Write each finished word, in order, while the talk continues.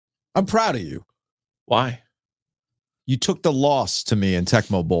I'm proud of you. Why? You took the loss to me in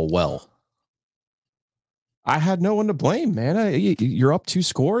Tecmo Bowl well. I had no one to blame, man. You're up 2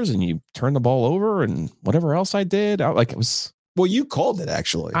 scores and you turn the ball over and whatever else I did. It was. Well, you called it,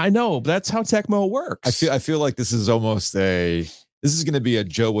 actually. I know, but that's how Tecmo works. I feel like this is almost this is going to be a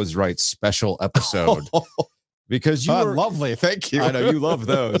Joe Was Right special episode. Because you were lovely. Thank you. I know you love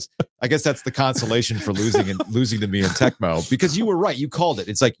those. I guess that's the consolation for losing to me in Tecmo, because you were right. You called it.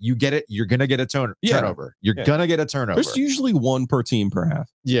 It's like you get it. You're going to get a turnover. You're going to get a turnover. There's usually 1 per team per half.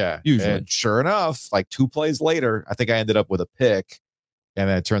 Yeah. Usually. And sure enough, like 2 plays later, I think I ended up with a pick, and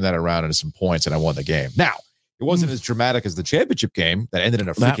then I turned that around into some points and I won the game. Now, it wasn't as dramatic as the championship game that ended in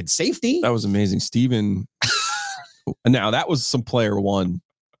a freaking safety. That was amazing. Steven. Now that was some player 1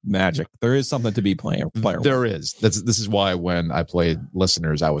 magic. There is something to be player. There is. This is why when I played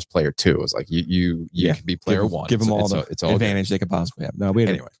listeners, I was player 2. It was like you can be player 1. Give them all the advantage good. they could possibly have. No, we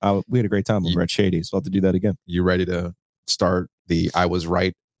had a great time over at Shady, so I'll have to do that again. You ready to start the I was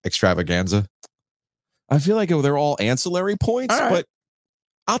right extravaganza? I feel like they're all ancillary points, but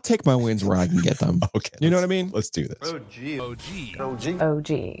I'll take my wins where I can get them. Okay. You know what I mean? Let's do this. OG.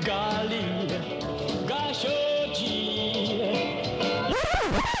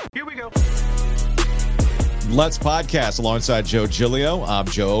 Here we go. Let's podcast alongside Joe Giglio. I'm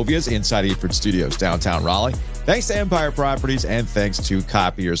Joe Ovias inside Eford Studios, downtown Raleigh. Thanks to Empire Properties and thanks to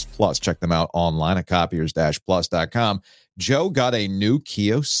Copiers Plus. Check them out online at copiers-plus.com. Joe got a new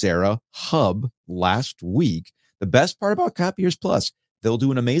Kyocera hub last week. The best part about Copiers Plus, they'll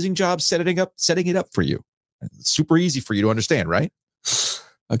do an amazing job setting it up for you. It's super easy for you to understand, right?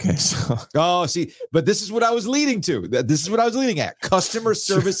 Okay, so see, but this is what I was leading to. This is what I was leading at. Customer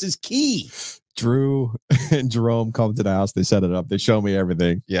service is key. Drew and Jerome come to the house. They set it up. They show me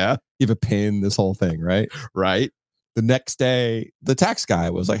everything. Yeah, you have a pin. This whole thing, right? Right. The next day, the tax guy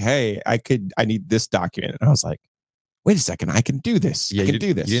was like, "Hey, I need this document," and I was like, "Wait a second, I can do this. Yeah, I can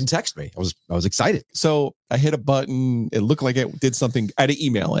do this." You didn't text me. I was excited. So I hit a button. It looked like it did something. I had to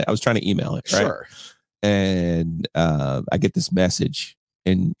email it. I was trying to email it. Right? Sure. And I get this message.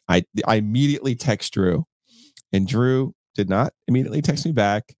 And I immediately text Drew, and Drew did not immediately text me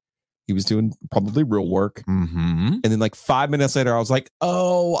back. He was doing probably real work. Mm-hmm. And then like 5 minutes later, I was like,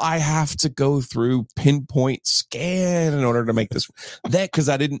 oh, I have to go through pinpoint scan in order to make this. Because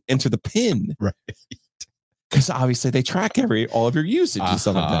I didn't enter the pin. Right. Because obviously they track all of your usage and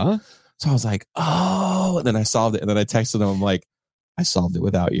stuff like that. So I was like, oh, and then I solved it. And then I texted him, I'm like, I solved it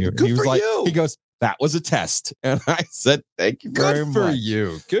without you. Good he was for like, you. He goes, that was a test. And I said, thank you very much. Good for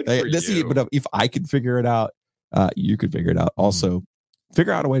you. Good for you. But if I could figure it out, you could figure it out. Also,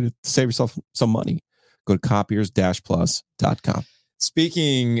 figure out a way to save yourself some money. Go to copiers-plus.com.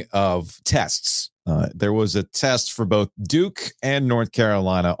 Speaking of tests, there was a test for both Duke and North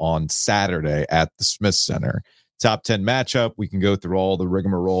Carolina on Saturday at the Smith Center. Top 10 matchup. We can go through all the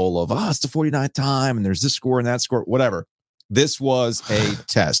rigmarole of, it's the 49th time, and there's this score and that score, whatever. This was a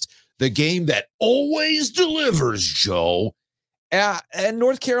test. The game that always delivers, Joe. And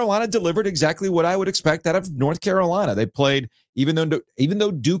North Carolina delivered exactly what I would expect out of North Carolina. They played, even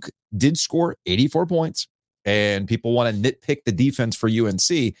though Duke did score 84 points, and people want to nitpick the defense for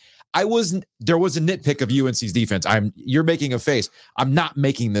UNC. There was a nitpick of UNC's defense. You're making a face. I'm not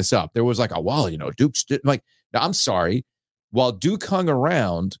making this up. There was like Duke's like, I'm sorry. While Duke hung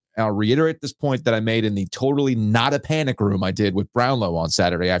around, I'll reiterate this point that I made in the totally not a panic room I did with Brownlow on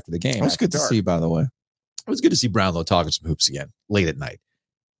Saturday after the game. It was good to see, by the way. It was good to see Brownlow talking some hoops again late at night.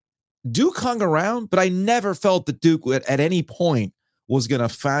 Duke hung around, but I never felt that Duke at any point was going to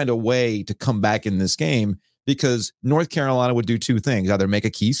find a way to come back in this game, because North Carolina would do 2 things: either make a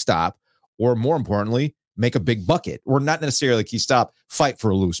key stop, or more importantly, make a big bucket, or not necessarily a key stop, fight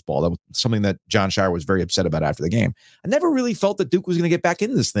for a loose ball. That was something that John Shire was very upset about after the game. I never really felt that Duke was going to get back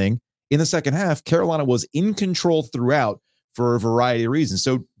in this thing in the second half. Carolina was in control throughout for a variety of reasons.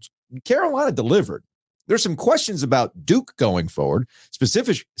 So Carolina delivered. There's some questions about Duke going forward,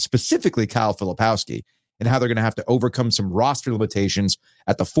 specifically Kyle Filipowski, and how they're going to have to overcome some roster limitations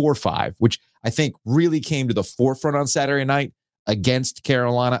at the 4-5, which I think really came to the forefront on Saturday night against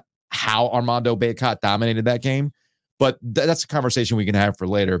Carolina, how Armando Bacot dominated that game. But that's a conversation we can have for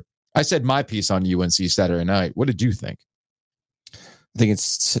later. I said my piece on UNC Saturday night. What did you think? I think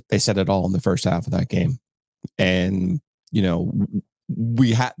they said it all in the first half of that game. And,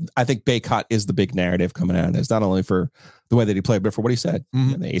 I think Bacot is the big narrative coming out of this, not only for the way that he played, but for what he said.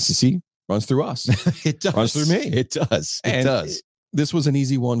 Mm-hmm. The ACC runs through us. It does. Runs through me. It does. It does. This was an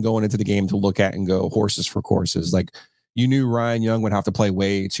easy one going into the game to look at and go horses for courses. Like, you knew Ryan Young would have to play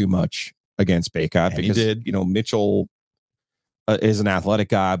way too much against Bacot, because he did. Mitchell is an athletic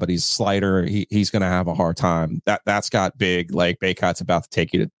guy, but he's slighter. He's going to have a hard time. That's got big, like Bacot's about to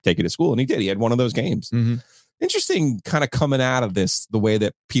take you to school. And he did. He had one of those games. Mm-hmm. Interesting kind of coming out of this, the way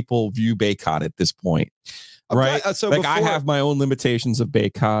that people view Bacot at this point. Right. So like I have my own limitations of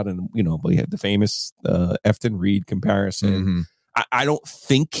Bacot, and we had the famous Efton Reed comparison. Mm-hmm. I don't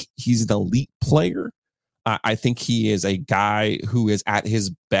think he's an elite player. I think he is a guy who is at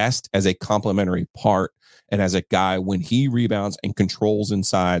his best as a complementary part, and as a guy when he rebounds and controls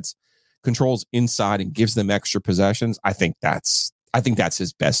inside and gives them extra possessions. I think that's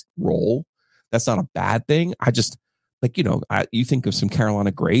his best role. That's not a bad thing. I just you think of some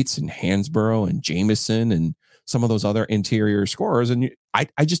Carolina greats and Hansborough and Jameson and some of those other interior scorers, and I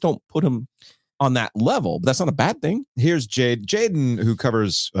just don't put him on that level, but that's not a bad thing. Here's Jaden, who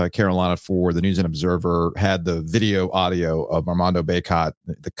covers Carolina for the News and Observer, had the audio of Armando Bacot,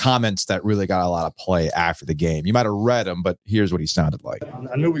 the comments that really got a lot of play after the game. You might have read them, but here's what he sounded like.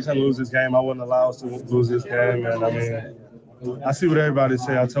 I knew we couldn't lose this game. I wouldn't allow us to lose this game. And I mean, I see what everybody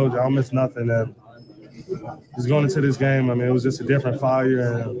say. I told you, I don't miss nothing. And just going into this game, I mean, it was just a different fire.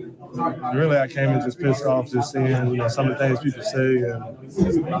 And really, I came in just pissed off just seeing, some of the things people say.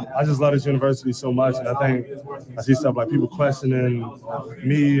 And I just love this university so much. And I think I see stuff like people questioning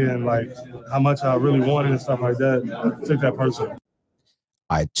me and, like, how much I really wanted and stuff like that. I took that personal.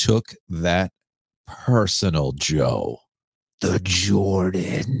 I took that personal, Joe. The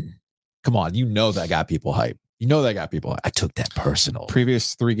Jordan. Come on, that got people hyped. I took that personal.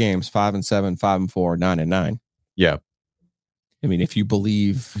 Previous 3 games, 5-7, 5-4, 9-9. Yeah. I mean, if you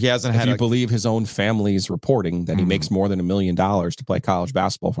believe believe his own family's reporting that he makes more than $1 million to play college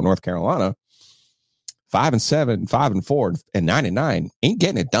basketball for North Carolina, 5-7, 5-4, and 9-9 ain't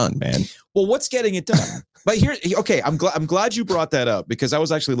getting it done, man. Well, what's getting it done? But I'm glad you brought that up, because I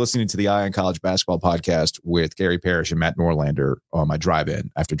was actually listening to the Eye on College Basketball podcast with Gary Parrish and Matt Norlander on my drive-in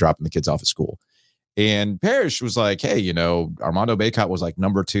after dropping the kids off at school. And Parrish was like, hey, Armando Bacot was like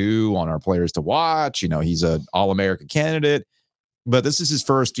number 2 on our players to watch. He's an All-American candidate, but this is his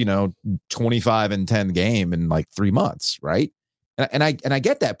first, 25-10 game in like 3 months, right? And I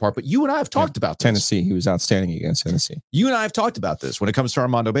get that part, but you and I have talked about this. Tennessee. He was outstanding against Tennessee. You and I have talked about this when it comes to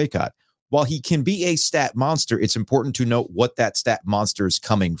Armando Bacot. While he can be a stat monster, it's important to note what that stat monster is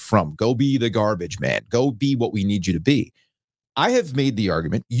coming from. Go be the garbage man. Go be what we need you to be. I have made the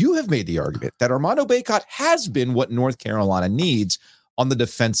argument, you have made the argument, that Armando Bacot has been what North Carolina needs on the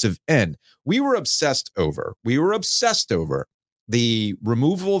defensive end. We were obsessed over the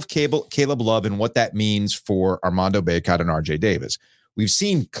removal of Caleb Love and what that means for Armando Bacot and RJ Davis. We've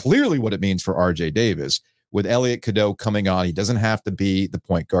seen clearly what it means for RJ Davis with Elliot Cadeau coming on. He doesn't have to be the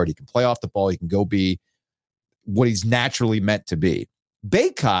point guard. He can play off the ball. He can go be what he's naturally meant to be.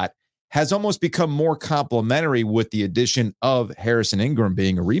 Bacot has almost become more complementary with the addition of Harrison Ingram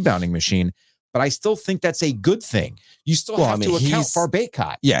being a rebounding machine, but I still think that's a good thing. You still have to account for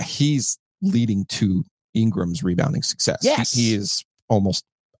Bacot. Yeah, he's leading to Ingram's rebounding success. Yes. He is almost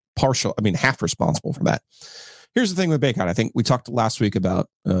half responsible for that. Here's the thing with Bacot. I think we talked last week about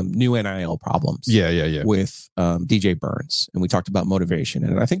new NIL problems. Yeah. With DJ Burns, and we talked about motivation,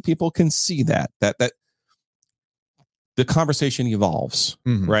 and I think people can see that the conversation evolves,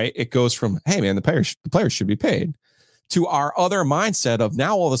 right? It goes from, hey man, the players should be paid, to our other mindset of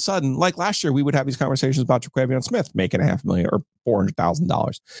now all of a sudden, like last year, we would have these conversations about Jaquavion Smith making $500,000 or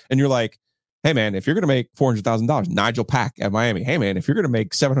 $400,000. And you're like, hey man, if you're going to make $400,000, Nigel Pack at Miami, hey man, if you're going to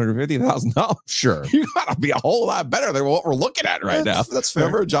make $750,000, sure, you got to be a whole lot better than what we're looking at right now. That's fair.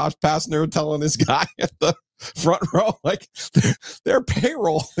 Remember Josh Pastner telling this guy at the front row, like their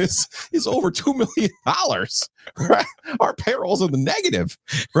payroll is over $2 million. Right? Our payroll's in the negative,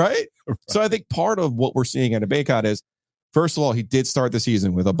 right? So I think part of what we're seeing at a Bacot is, first of all, he did start the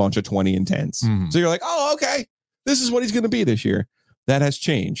season with a bunch of 20 and 10s. So you're like, oh, okay, this is what he's going to be this year. That has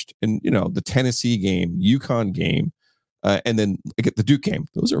changed. And, the Tennessee game, UConn game, and then the Duke game.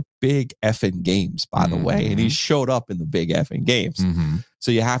 Those are big effing games, by the way. And he showed up in the big effing games.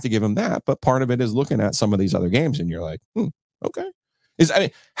 So you have to give him that. But part of it is looking at some of these other games and you're like, okay.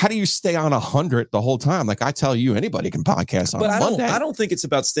 How do you stay on 100 the whole time? Like I tell you, anybody can podcast on Monday. I don't think it's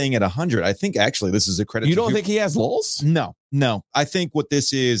about staying at 100. I think actually this is a credit. You don't think he has lulls? No. I think what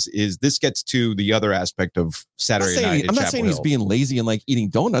this is this gets to the other aspect of Saturday night. I'm not saying he's being lazy and like eating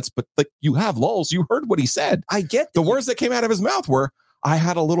donuts, but like you have lulls. You heard what he said. I get the words that came out of his mouth were, I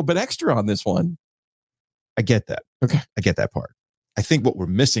had a little bit extra on this one. I get that. Okay. I get that part. I think what we're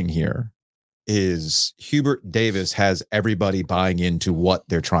missing here is Hubert Davis has everybody buying into what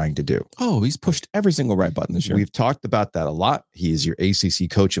they're trying to do. Oh, he's pushed every single right button this year. We've talked about that a lot. He is your ACC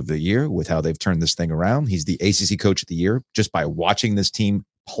Coach of the Year with how they've turned this thing around. He's the ACC Coach of the Year just by watching this team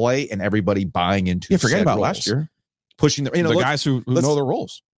play and everybody buying into. Forget about roles. Last year, pushing the guys who know their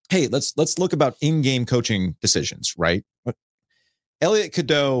roles. Hey, let's look about in-game coaching decisions, right? Elliot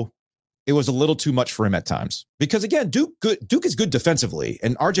Cadeau, it was a little too much for him at times because again, Duke is good defensively,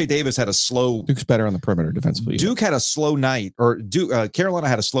 and RJ Davis had a slow. Duke's better on the perimeter defensively. Duke had a slow night, or Carolina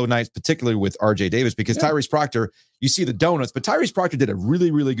had a slow night, particularly with RJ Davis because Tyrese Proctor. You see the donuts, but Tyrese Proctor did a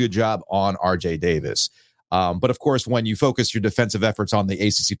really, really good job on RJ Davis. But of course, when you focus your defensive efforts on the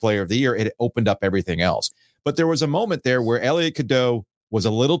ACC Player of the Year, it opened up everything else. But there was a moment there where Elliot Cadeau was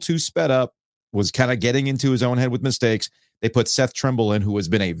a little too sped up, was kind of getting into his own head with mistakes. They put Seth Trimble in, who has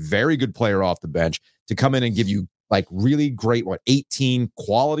been a very good player off the bench, to come in and give you like really great, 18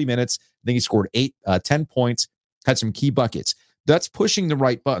 quality minutes. I think he scored 10 points, had some key buckets. That's pushing the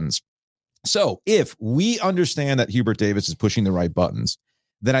right buttons. So if we understand that Hubert Davis is pushing the right buttons,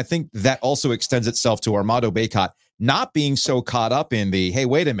 then I think that also extends itself to Armando Bacot not being so caught up in the, hey,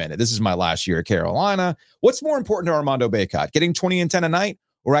 wait a minute, this is my last year at Carolina. What's more important to Armando Bacot, getting 20 and 10 a night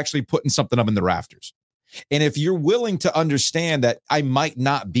or actually putting something up in the rafters? And if you're willing to understand that I might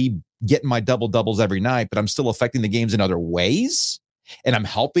not be getting my double-doubles every night, but I'm still affecting the games in other ways, and I'm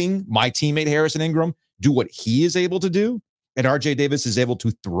helping my teammate Harrison Ingram do what he is able to do, and RJ Davis is able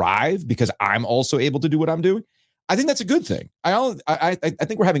to thrive because I'm also able to do what I'm doing, I think that's a good thing. I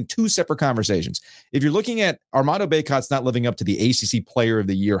think we're having two separate conversations. If you're looking at Armando Bacot's not living up to the ACC Player of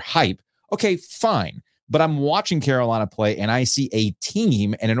the Year hype, okay, fine. But I'm watching Carolina play, and I see a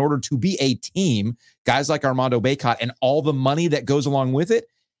team, and in order to be a team, guys like Armando Bacot and all the money that goes along with it,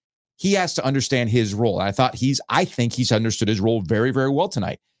 he has to understand his role. And I think he's understood his role very, very well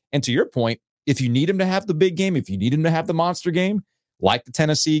tonight. And to your point, if you need him to have the big game, if you need him to have the monster game, like the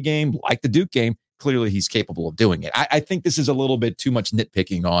Tennessee game, like the Duke game, clearly he's capable of doing it. I think this is a little bit too much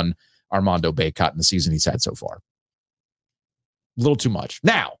nitpicking on Armando Bacot in the season he's had so far. A little too much.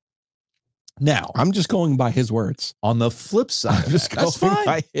 Now, I'm just going by his words. On the flip side, that's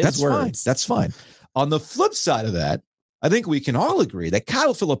fine. On the flip side of that, I think we can all agree that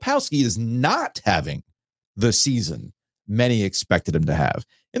Kyle Filipowski is not having the season many expected him to have.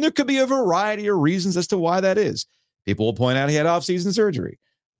 And there could be a variety of reasons as to why that is. People will point out he had off-season surgery.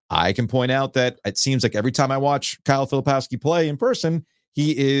 I can point out that it seems like every time I watch Kyle Filipowski play in person,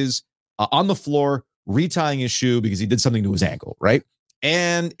 he is on the floor retying his shoe because he did something to his ankle, right?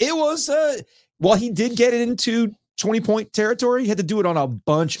 And it was, while he did get it into 20-point territory, he had to do it on a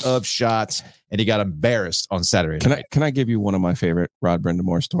bunch of shots, and he got embarrassed on Saturday night. Can I give you one of my favorite Rod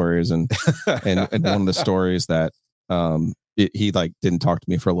Brindamore stories, and one of the stories that he didn't talk to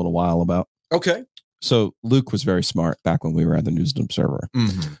me for a little while about? Okay. So Luke was very smart back when we were at the News and Observer.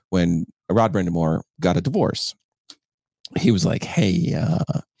 Mm-hmm. When Rod Brindamore got a divorce, he was like, hey,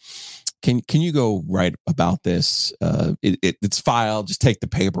 Can you go write about this? It's filed. Just take the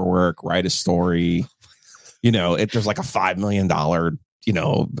paperwork, write a story. There's like a $5 million,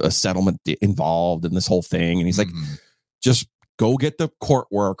 a settlement involved in this whole thing. And he's like, just go get the court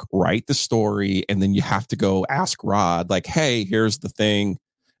work, write the story, and then you have to go ask Rod, like, hey, here's the thing.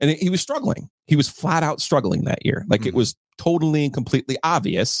 And he was struggling. He was flat out struggling that year. Like it was totally and completely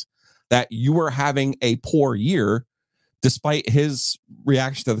obvious that you were having a poor year, despite his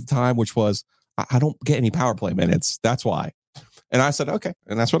reaction at the time, which was, I don't get any power play minutes. That's why. And I said, okay.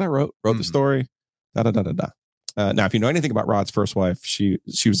 And that's what I wrote the story. Now, if you know anything about Rod's first wife, she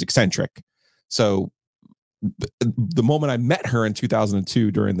was eccentric. So the moment I met her in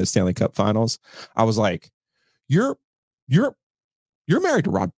 2002 during the Stanley Cup Finals, I was like, you're married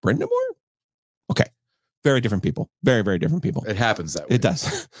to Rod Brindamore? Okay. Very different people. Very, very different people. It happens that way. It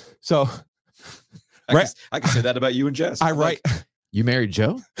does. So... I can say that about you and Jess. You married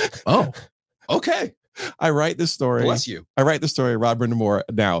Joe? Oh, okay. I write this story. Bless you. I write the story. Rod Brindamore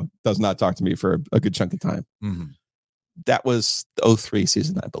now does not talk to me for a good chunk of time. Mm-hmm. That was the 03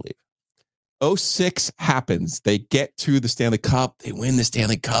 season, I believe. 06 happens. They get to the Stanley Cup. They win the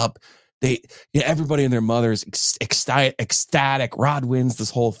Stanley Cup. Everybody and their mothers ecstatic. Rod wins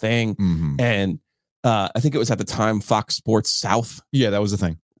this whole thing. Mm-hmm. And I think it was at the time Fox Sports South. Yeah, that was the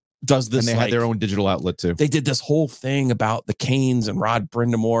thing. Does this, and they had their own digital outlet too. They did this whole thing about the Canes and Rod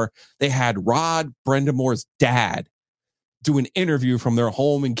Brindamore. They had Rod Brindamore's dad do an interview from their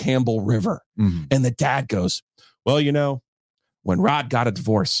home in Campbell River. Mm-hmm. And the dad goes, well, when Rod got a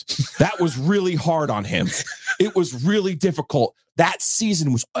divorce. That was really hard on him. It was really difficult. That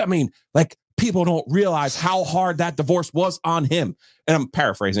season was, people don't realize how hard that divorce was on him. And I'm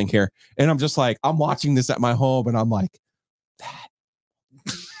paraphrasing here. And I'm just like, I'm watching this at my home and I'm like, that.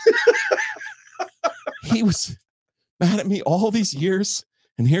 He was mad at me all these years.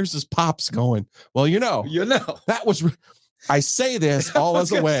 And here's his pops going, well, that was, I say this all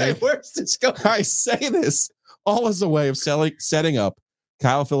as a way. Where's this going? I say this all as a way of setting up.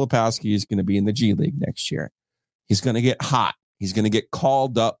 Kyle Filipowski is going to be in the G League next year. He's going to get hot. He's going to get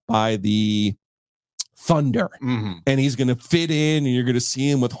called up by the Thunder, and he's going to fit in, and you're going to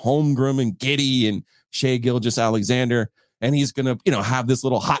see him with Holmgren and Giddey and Shea Gilgeous-Alexander, and he's going to, have this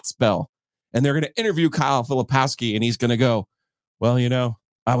little hot spell, and they're going to interview Kyle Filipowski, and he's going to go, well,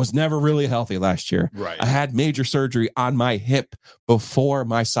 I was never really healthy last year. Right. I had major surgery on my hip before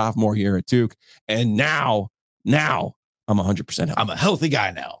my sophomore year at Duke, and now I'm 100% healthy. I'm a healthy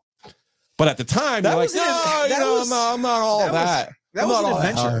guy now. But at the time, you're like, I'm not all that. That was an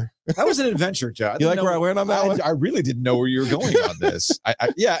adventure. That was an adventure, John. You like where I went on that one? I really didn't know where you were going on this.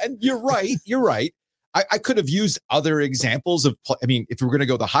 Yeah, and you're right. I could have used other examples of, if we were going to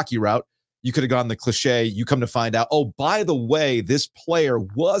go the hockey route, you could have gone the cliche. You come to find out, oh, by the way, this player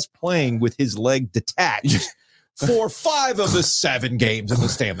was playing with his leg detached for 5 of the 7 games in the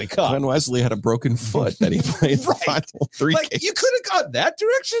Stanley Cup. Glenn Wesley had a broken foot that he played the final 3 games. You could have gone that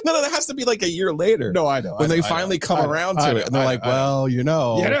direction? No, that has to be like a year later. No, I know. When they finally come around to it. And they're like, well,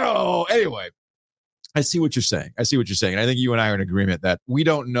 Anyway, I see what you're saying. I think you and I are in agreement that we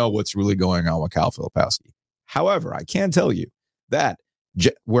don't know what's really going on with Kyle Filipowski. However, I can tell you that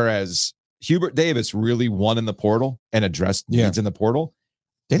whereas Hubert Davis really won in the portal and addressed needs in the portal,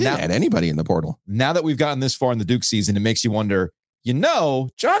 they didn't add anybody in the portal. Now that we've gotten this far in the Duke season, it makes you wonder,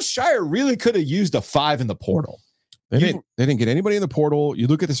 Josh Shire really could have used a 5 in the portal. They didn't get anybody in the portal. You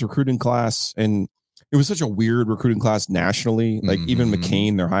look at this recruiting class, and it was such a weird recruiting class nationally. Like even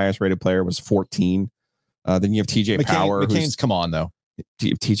McCain, their highest rated player, was 14. Then you have TJ Power. McCain's come on, though.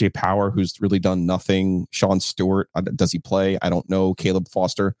 TJ Power, who's really done nothing. Sean Stewart, does he play? I don't know. Caleb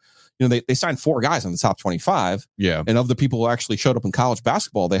Foster. They signed 4 guys in the top 25. Yeah. And of the people who actually showed up in college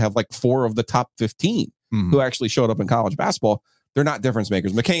basketball, they have like 4 of the top 15 who actually showed up in college basketball. They're not difference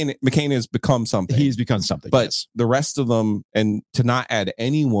makers. McCain has become something. He's become something. But the rest of them, and to not add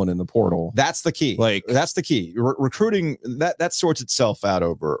anyone in the portal. That's the key. That's the key. Recruiting, that sorts itself out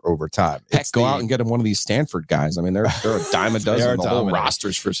over time. Heck, go out and get him one of these Stanford guys. They're a dime a dozen. The whole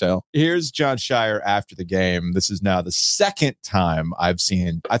roster's for sale. Here's John Shire after the game. This is now the second time I've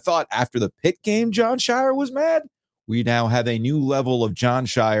seen. I thought after the Pitt game, John Shire was mad. We now have a new level of John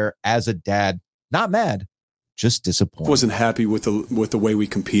Shire as a dad. Not mad, just disappointed. Wasn't happy with the way we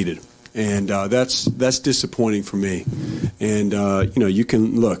competed, and that's disappointing for me. And you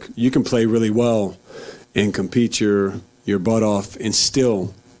can play really well and compete your butt off and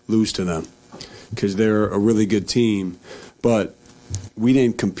still lose to them because they're a really good team, but we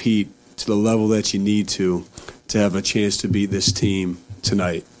didn't compete to the level that you need to have a chance to beat this team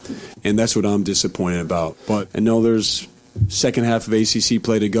tonight, and that's what I'm disappointed about. But I know there's second half of ACC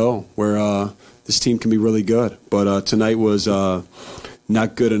play to go where this team can be really good, but tonight was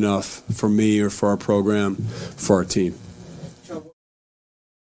not good enough for me or for our program, for our team.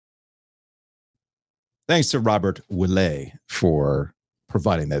 Thanks to Robert Willey for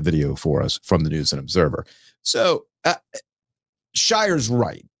providing that video for us from the News and Observer. So Shire's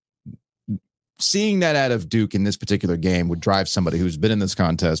right. Seeing that out of Duke in this particular game would drive somebody who's been in this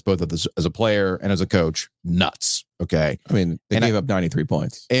contest, both as a player and as a coach, nuts. Okay. They gave up 93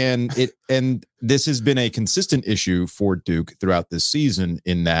 points. And this has been a consistent issue for Duke throughout this season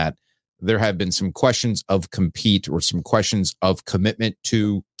in that there have been some questions of compete or some questions of commitment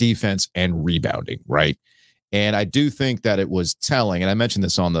to defense and rebounding, right? And I do think that it was telling, and I mentioned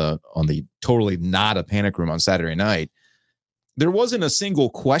this on the totally not a panic room on Saturday night. There wasn't a single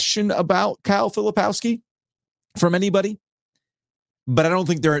question about Kyle Filipowski from anybody, but I don't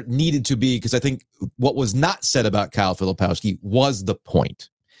think there needed to be, because I think what was not said about Kyle Filipowski was the point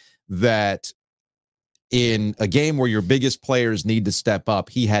that in a game where your biggest players need to step up,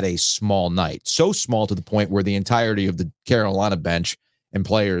 he had a small night, so small to the point where the entirety of the Carolina bench and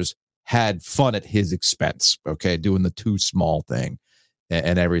players had fun at his expense, okay, doing the too small thing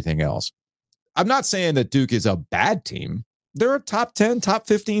and everything else. I'm not saying that Duke is a bad team. They're a top 10, top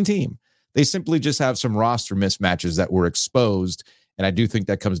 15 team. They simply just have some roster mismatches that were exposed. And I do think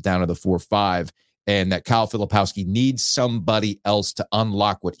that comes down to the 4-5 and that Kyle Filipowski needs somebody else to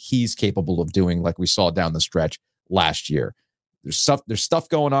unlock what he's capable of doing, like we saw down the stretch last year. There's stuff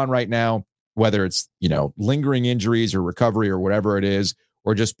going on right now. whether it's, lingering injuries or recovery or whatever it is,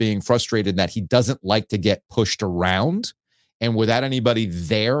 or just being frustrated that he doesn't like to get pushed around. And without anybody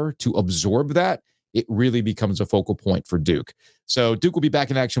there to absorb that, it really becomes a focal point for Duke. So Duke will be back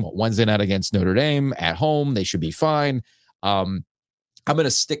in action Wednesday night against Notre Dame at home. They should be fine. I'm going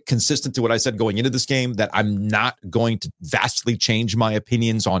to stick consistent to what I said going into this game, that I'm not going to vastly change my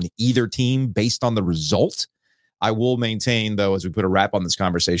opinions on either team based on the result. I will maintain, though, as we put a wrap on this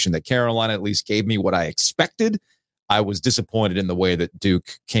conversation, that Carolina at least gave me what I expected. I was disappointed in the way that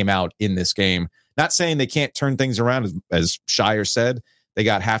Duke came out in this game. Not saying they can't turn things around, as Shire said. They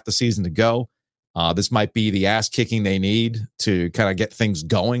got half the season to go. This might be the ass kicking they need to kind of get things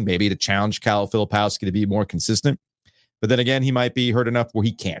going, maybe to challenge Cal Filipowski to be more consistent. But then again, he might be hurt enough where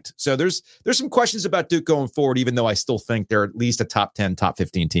he can't. So there's some questions about Duke going forward, even though I still think they're at least a top 10, top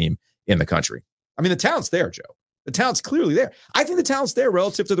 15 team in the country. I mean, the talent's there, Joe. The talent's clearly there. I think the talent's there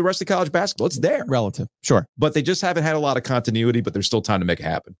relative to the rest of college basketball. It's there. Relative. Sure. But they just haven't had a lot of continuity, but there's still time to make it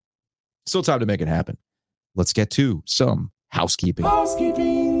happen. Still time to make it happen. Let's get to some housekeeping.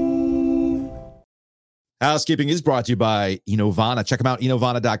 Housekeeping is brought to you by Enovana. Check them out,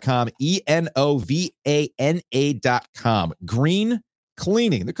 enovana.com, ENOVANA.com. Green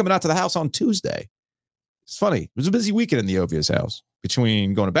Cleaning. They're coming out to the house on Tuesday. It's funny. It was a busy weekend in the Ovia's house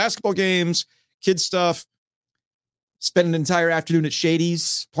between going to basketball games, kids stuff, spend an entire afternoon at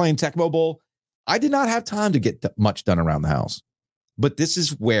Shady's playing Tecmo Bowl. I did not have time to get much done around the house. But this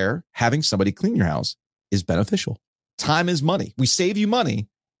is where having somebody clean your house is beneficial. Time is money. We save you money,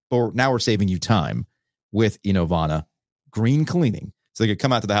 but now we're saving you time with Enovana Green Cleaning. So they could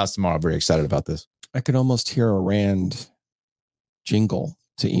come out to the house tomorrow. I'm very excited about this. I could almost hear a Rand jingle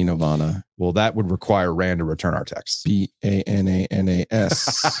to Enovana. Well, that would require Rand to return our texts.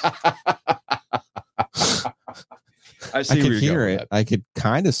 BANANAS. I could hear it. I could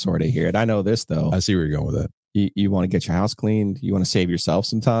kind of sort of hear it. I know this, though. I see where you're going with that. You want to get your house cleaned. You want to save yourself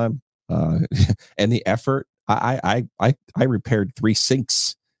some time and the effort. I repaired 3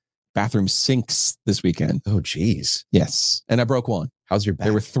 bathroom sinks this weekend. Oh, geez. Yes. And I broke one. How's your back?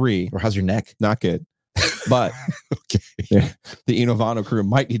 There were 3. Or how's your neck? Not good. But okay. The Enovana crew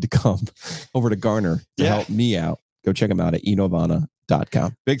might need to come over to Garner to help me out. Go check them out at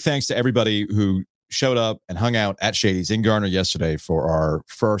enovana.com. Big thanks to everybody who showed up and hung out at Shady's in Garner yesterday for our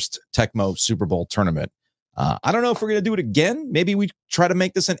first Tecmo Super Bowl tournament. I don't know if we're going to do it again. Maybe we try to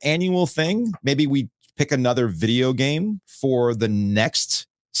make this an annual thing. Maybe we pick another video game for the next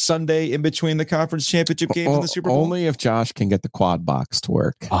Sunday in between the conference championship games and the Super Bowl. Only if Josh can get the quad box to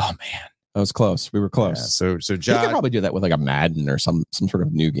work. Oh, man. That was close. We were close. Yeah, so Josh, we could probably do that with like a Madden or some sort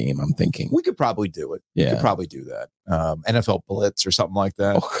of new game, I'm thinking. We could probably do it. Yeah. We could probably do that. NFL Blitz or something like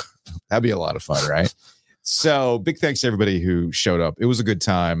that. Oh. That'd be a lot of fun, right? So big thanks to everybody who showed up. It was a good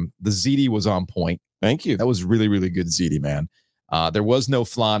time. The ZD was on point. Thank you. That was really, really good ZD, man. There was no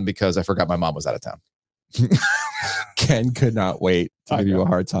flan because I forgot my mom was out of town. Ken could not wait to give you a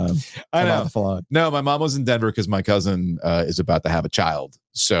hard time. I know. No, my mom was in Denver because my cousin is about to have a child.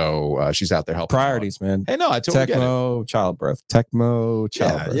 So she's out there helping. Priorities, man. Hey, no, I totally get it. Tecmo, childbirth. Tecmo,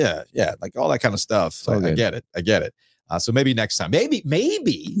 childbirth. Yeah. Like all that kind of stuff. So I get it. So maybe next time. Maybe.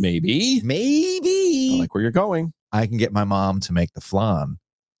 I like where you're going. I can get my mom to make the flan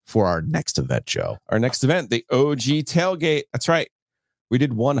for our next event, Joe. Our next event, the OG Tailgate. That's right. We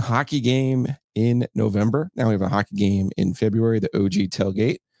did one hockey game in November. Now we have a hockey game in February, the OG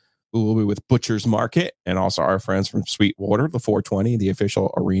Tailgate. We will be with Butcher's Market and also our friends from Sweetwater, the 420, the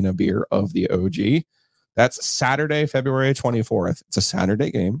official arena beer of the OG. That's Saturday, February 24th. It's a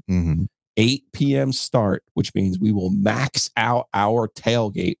Saturday game. Mm-hmm. 8 p.m. start, which means we will max out our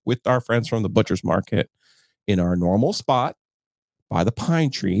tailgate with our friends from the Butcher's Market in our normal spot by the pine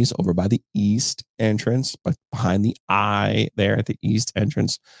trees over by the east entrance, but behind the eye there at the east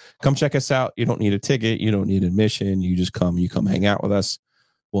entrance. Come check us out. You don't need a ticket. You don't need admission. You just come. You come hang out with us.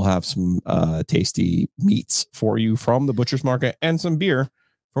 We'll have some tasty meats for you from the Butcher's Market and some beer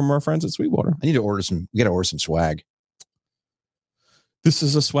from our friends at Sweetwater. I need to order some. We got to order some swag. This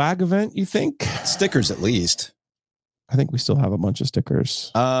is a swag event, you think? Stickers, at least. I think we still have a bunch of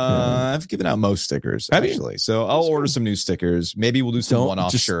stickers. I've given out most stickers, actually. So I'll order some new stickers. Maybe we'll do some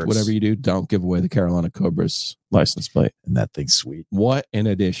one-off shirts. Whatever you do, don't give away the Carolina Cobras license plate. And that thing's sweet. What an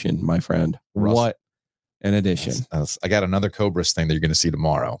addition, my friend. What an addition. I got another Cobras thing that you're going to see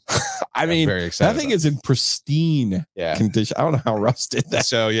tomorrow. I mean, very excited that thing is in pristine condition. I don't know how Russ did that.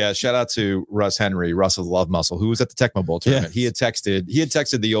 So shout out to Russ Henry, Russ of the Love Muscle, who was at the Tecmo Bowl tournament. Yes. He had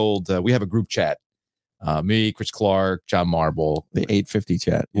texted the old, we have a group chat Me, Chris Clark, John Marble. The 850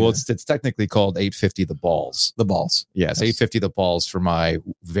 chat. Well, it's technically called 850 The Balls. The balls. Yes, 850 The Balls for my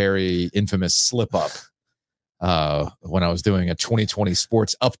very infamous slip up when I was doing a 2020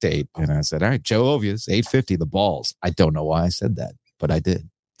 sports update. And I said, all right, Joe Ovia's 850 The Balls. I don't know why I said that, but I did.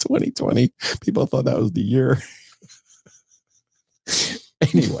 2020. People thought that was the year.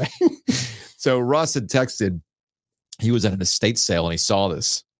 Anyway, so Russ had texted. He was at an estate sale and he saw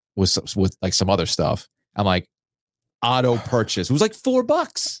this with like some other stuff. I'm like, auto purchase. It was like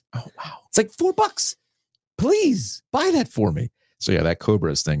 $4. Oh, wow. It's like $4. Please buy that for me. So yeah, that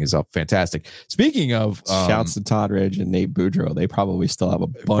Cobras thing is up fantastic. Speaking of shouts to Todd Ridge and Nate Boudreaux. They probably still have a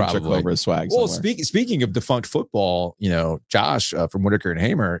bunch of Cobras swag. Well, somewhere. speaking of defunct football, Josh from Whitaker and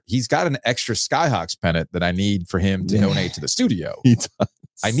Hamer, he's got an extra Skyhawks pennant that I need for him to donate to the studio. He does.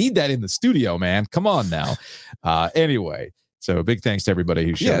 I need that in the studio, man. Come on now. Anyway, so big thanks to everybody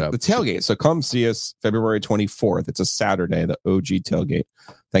who showed up. The tailgate. So come see us February 24th. It's a Saturday, the OG tailgate.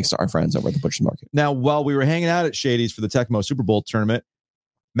 Thanks to our friends over at the Butcher's Market. Now, while we were hanging out at Shady's for the Tecmo Super Bowl tournament,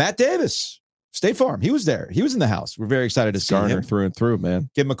 Matt Davis, State Farm, he was there. He was in the house. We're very excited to see him. Through and through, man.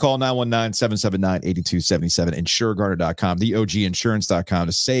 Give him a call, 919-779-8277, insuregarner.com, theoginsurance.com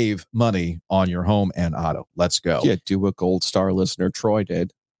to save money on your home and auto. Let's go. Yeah, do what Gold Star listener Troy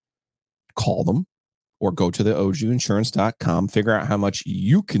did. Call them or go to theoginsurance.com, figure out how much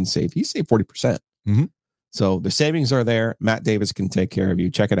you can save. He saved 40%. Mm-hmm. So the savings are there. Matt Davis can take care of you.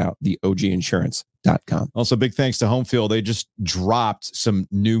 Check it out, theoginsurance.com. Also, big thanks to Homefield. They just dropped some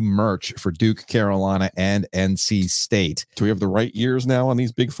new merch for Duke, Carolina, and NC State. Do we have the right years now on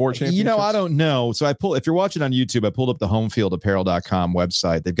these Big Four championships? I don't know. So if you're watching on YouTube, I pulled up the homefieldapparel.com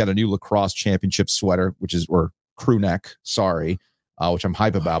website. They've got a new lacrosse championship sweater, or crew neck, which I'm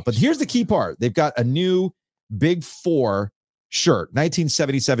hype about. But here's the key part. They've got a new Big Four shirt,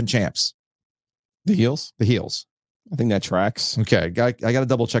 1977 champs. The heels? The heels. I think that tracks. Okay. I got to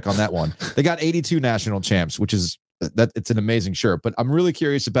double check on that one. They got 82 national champs, which is it's an amazing shirt. But I'm really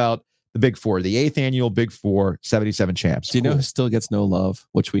curious about the Big Four, the 8th annual Big Four 77 champs. Do you know who still gets no love,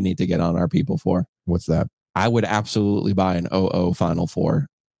 which we need to get on our people for? What's that? I would absolutely buy an 00 Final Four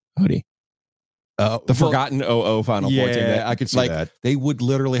hoodie. Forgotten 00 Final Four team. Yeah, I could see that. They would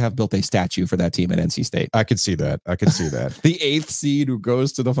literally have built a statue for that team at NC State. I could see that. The 8th seed who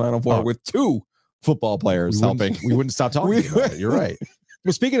goes to the Final Four with 2 football players helping. We wouldn't stop talking about it. You're right.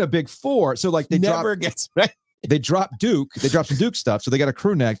 Well, speaking of Big Four, so like they dropped Duke. They dropped some Duke stuff. So they got a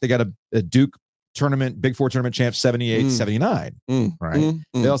crew neck. They got a Duke tournament, Big Four tournament champ 78, 79. Right.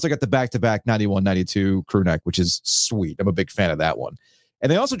 They also got the back-to-back 91, 92 crew neck, which is sweet. I'm a big fan of that one.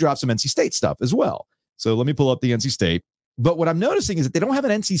 And they also dropped some NC State stuff as well. So let me pull up the NC State. But what I'm noticing is that they don't have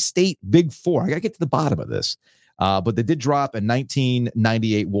an NC State Big Four. I got to get to the bottom of this. But they did drop a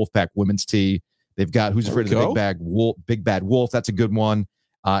 1998 Wolfpack women's tee. They've got Who's Afraid of the Big Bad Wolf. That's a good one.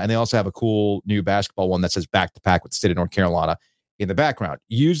 And they also have a cool new basketball one that says back to pack with the state of North Carolina in the background.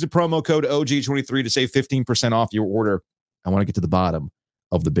 Use the promo code OG23 to save 15% off your order. I want to get to the bottom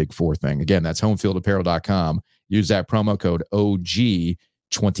of the Big Four thing. Again, that's homefieldapparel.com. Use that promo code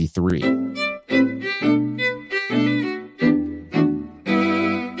OG23.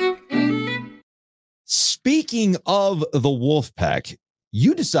 Speaking of the Wolfpack,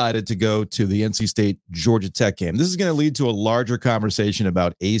 you decided to go to the NC State Georgia Tech game. This is going to lead to a larger conversation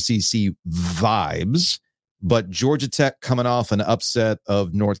about ACC vibes, but Georgia Tech coming off an upset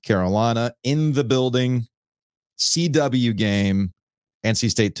of North Carolina in the building, CW game,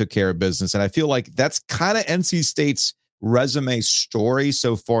 NC State took care of business. And I feel like that's kind of NC State's resume story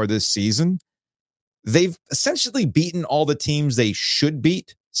so far this season. They've essentially beaten all the teams they should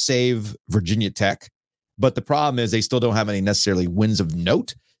beat, save Virginia Tech. But the problem is they still don't have any necessarily wins of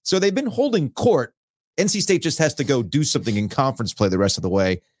note. So they've been holding court. NC State just has to go do something in conference play the rest of the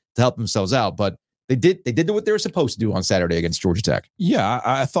way to help themselves out. But they did what they were supposed to do on Saturday against Georgia Tech. Yeah,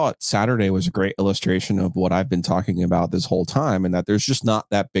 I thought Saturday was a great illustration of what I've been talking about this whole time, and that there's just not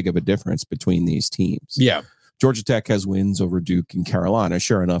that big of a difference between these teams. Yeah. Georgia Tech has wins over Duke and Carolina.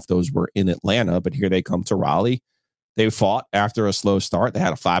 Sure enough, those were in Atlanta, but here they come to Raleigh. They fought after a slow start. They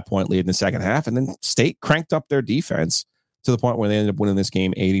had a 5-point lead in the second half, and then State cranked up their defense to the point where they ended up winning this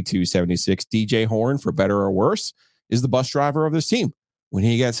game 82-76. DJ Horn, for better or worse, is the bus driver of this team. When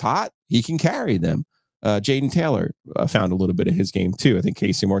he gets hot, he can carry them. Jaden Taylor found a little bit of his game too. I think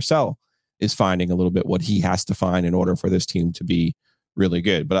Casey Marcel is finding a little bit what he has to find in order for this team to be really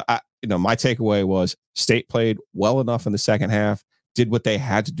good. But my takeaway was State played well enough in the second half, did what they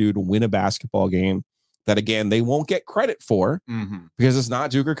had to do to win a basketball game that, again, they won't get credit for because it's not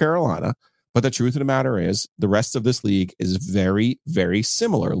Duke or Carolina. But the truth of the matter is the rest of this league is very, very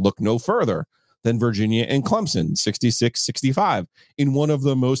similar. Look no further than Virginia and Clemson, 66-65, in one of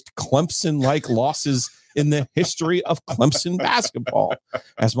the most Clemson-like losses in the history of Clemson basketball.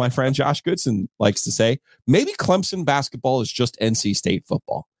 As my friend Josh Goodson likes to say, maybe Clemson basketball is just NC State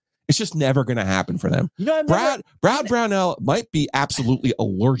football. It's just never going to happen for them. Brad Brownell might be absolutely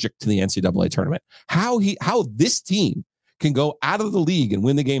allergic to the NCAA tournament. How this team can go out of the league and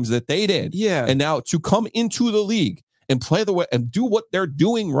win the games that they did. Yeah. And now to come into the league and play the way and do what they're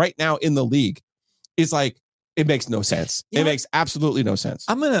doing right now in the league is like, it makes no sense. It makes absolutely no sense.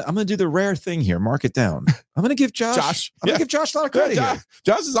 I'm gonna do the rare thing here. Mark it down. I'm gonna give Josh a lot of credit.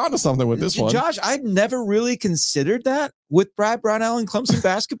 Josh is onto something with this one. Josh, I'd never really considered that with Brad Brownell and Clemson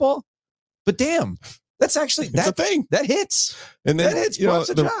basketball, but damn, that's actually That's a thing that hits. And then that hits.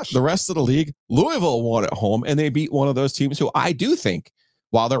 The rest of the league, Louisville won at home, and they beat one of those teams who I do think,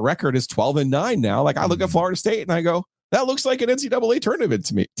 while their record is 12-9 now, like I look at Florida State and I go, that looks like an NCAA tournament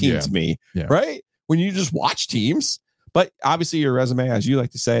to me, right? When you just watch teams. But obviously your resume, as you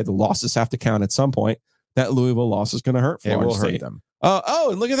like to say, the losses have to count at some point. That Louisville loss is going to hurt Florida State. Hurt them.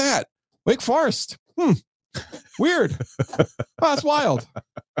 And look at that. Wake Forest. Weird. Oh, that's wild.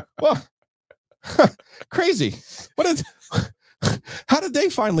 Well, crazy. How did they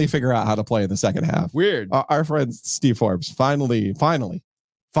finally figure out how to play in the second half? Weird. Our friend Steve Forbes finally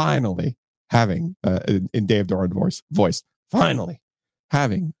having in Dave Doran's voice, finally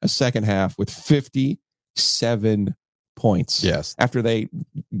having a second half with 57 points. Yes. After they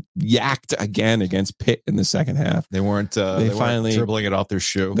yacked again against Pitt in the second half. They weren't finally dribbling it off their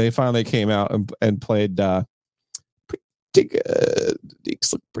shoe. They finally came out and played pretty good.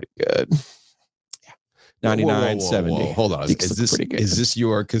 Deeks looked pretty good. 99-70. Hold on. Is this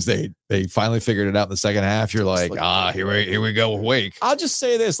your, because they finally figured it out in the second half? You're like, here we go with Wake. I'll just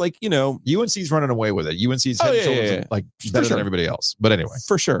say this, UNC's running away with it. UNC's head and shoulders like better than everybody else. But anyway,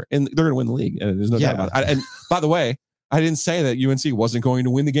 for sure, and they're going to win the league. And there's no doubt about it. And by the way, I didn't say that UNC wasn't going to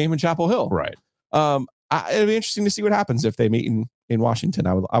win the game in Chapel Hill. Right. It'd be interesting to see what happens if they meet in Washington.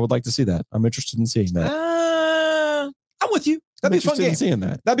 I would like to see that. I'm interested in seeing that. I'm with you. That'd be a fun game. Seeing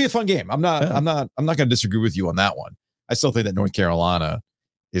that. That'd be a fun game. I'm not going to disagree with you on that one. I still think that North Carolina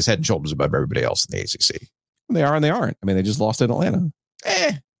is head and shoulders above everybody else in the ACC. They are and they aren't. I mean, they just lost in Atlanta.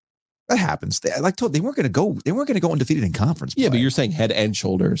 That happens. They weren't going to go. They weren't going to go undefeated in conference play. Yeah, but you're saying head and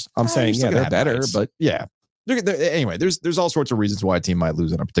shoulders. I'm saying they're better, nights. But yeah. Anyway, there's all sorts of reasons why a team might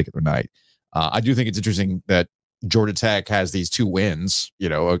lose on a particular night. I do think it's interesting that Georgia Tech has these 2 wins,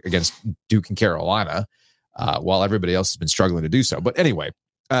 against Duke and Carolina. While everybody else has been struggling to do so. But anyway,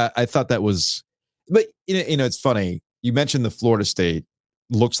 I thought that was, but it's funny. You mentioned the Florida State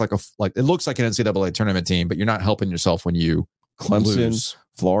it looks like an NCAA tournament team, but you're not helping yourself when you lose.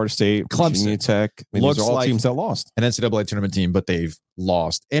 Florida State, Virginia Tech. I mean, these are all like teams that lost. An NCAA tournament team, but they've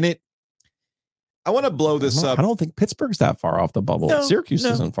lost. And I want to blow this up. I don't think Pittsburgh's that far off the bubble. Syracuse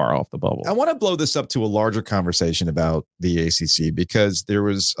isn't far off the bubble. I want to blow this up to a larger conversation about the ACC because there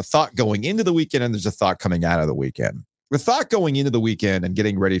was a thought going into the weekend and there's a thought coming out of the weekend. The thought going into the weekend and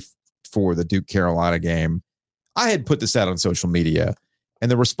getting ready for the Duke Carolina game, I had put this out on social media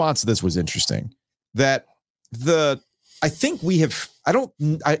and the response to this was interesting. That I think we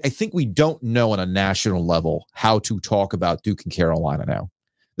don't know on a national level how to talk about Duke and Carolina now.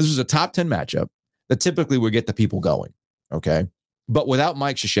 This was a top 10 matchup that typically would get the people going, okay? But without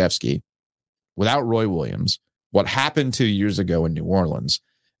Mike Krzyzewski, without Roy Williams, what happened 2 years ago in New Orleans,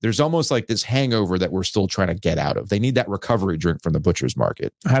 there's almost like this hangover that we're still trying to get out of. They need that recovery drink from the butcher's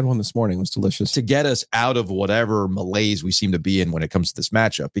market. I had one this morning. It was delicious. To get us out of whatever malaise we seem to be in when it comes to this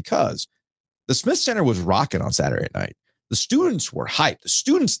matchup, because the Smith Center was rocking on Saturday night. The students were hyped. The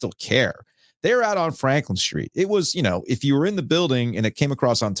students still care. They're out on Franklin Street. It was, if you were in the building and it came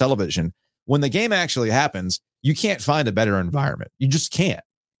across on television, when the game actually happens, you can't find a better environment. You just can't.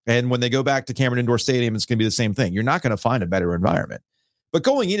 And when they go back to Cameron Indoor Stadium, it's going to be the same thing. You're not going to find a better environment. But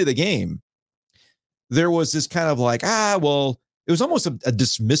going into the game, there was this kind of like, it was almost a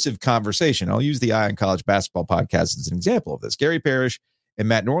dismissive conversation. I'll use the Eye on College Basketball podcast as an example of this. Gary Parrish and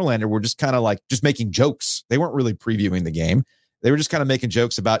Matt Norlander were just kind of like just making jokes. They weren't really previewing the game. They were just kind of making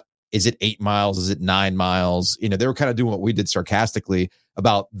jokes about, is it 8 miles? Is it 9 miles? They were kind of doing what we did sarcastically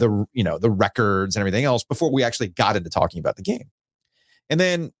about the records and everything else before we actually got into talking about the game. And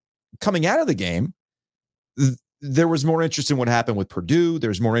then coming out of the game, there was more interest in what happened with Purdue.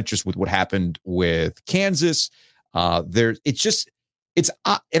 There's more interest with what happened with Kansas. I put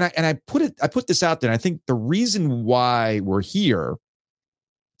this out there. And I think the reason why we're here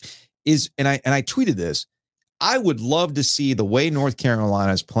is, and I tweeted this, I would love to see the way North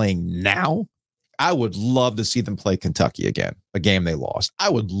Carolina is playing now. I would love to see them play Kentucky again, a game they lost. I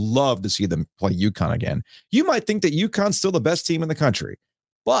would love to see them play UConn again. You might think that UConn's still the best team in the country,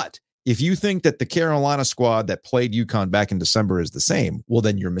 but if you think that the Carolina squad that played UConn back in December is the same, well,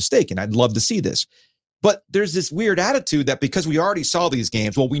 then you're mistaken. I'd love to see this. But there's this weird attitude that because we already saw these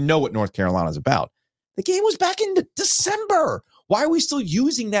games, well, we know what North Carolina is about. The game was back in December. Why are we still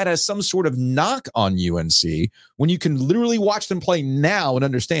using that as some sort of knock on UNC when you can literally watch them play now and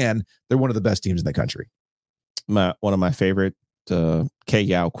understand they're one of the best teams in the country? One of my favorite Kay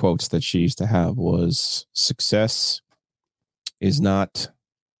Yao quotes that she used to have was, success is not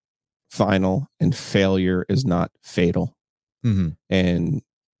final and failure is not fatal. Mm-hmm. And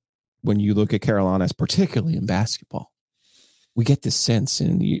when you look at Carolina, particularly in basketball, we get this sense,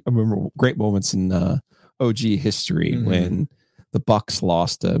 and I remember great moments in OG history when the Bucks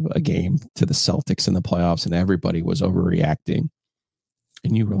lost a game to the Celtics in the playoffs and everybody was overreacting.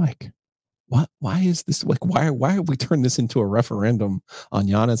 And you were like, what? Why is this? Like, why have we turned this into a referendum on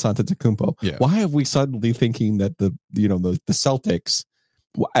Giannis Antetokounmpo? Yeah. Why have we suddenly thinking that the Celtics,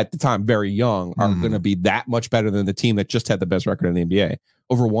 at the time very young, are going to be that much better than the team that just had the best record in the NBA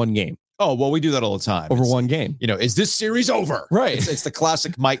over one game? Oh, well, we do that all the time. Over one game. Is this series over? Right. It's the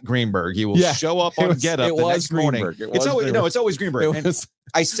classic Mike Greenberg. He will show up on Get Up the next morning. It's always Greenberg.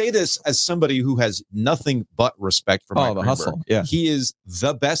 I say this as somebody who has nothing but respect for Mike Greenberg. Hustle. Yeah. He is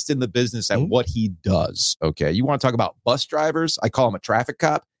the best in the business at what he does. Okay. You want to talk about bus drivers? I call him a traffic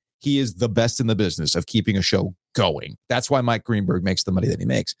cop. He is the best in the business of keeping a show going. That's why Mike Greenberg makes the money that he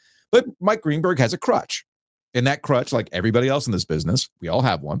makes. But Mike Greenberg has a crutch. And that crutch, like everybody else in this business, we all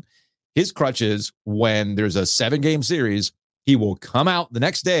have one. His crutch is when there's a 7-game series, he will come out the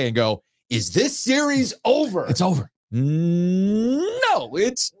next day and go, is this series over? It's over. No,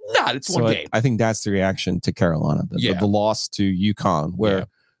 it's not. It's one game. I think that's the reaction to Carolina, the loss to UConn, where,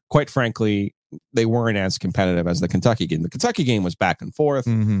 quite frankly, they weren't as competitive as the Kentucky game. The Kentucky game was back and forth.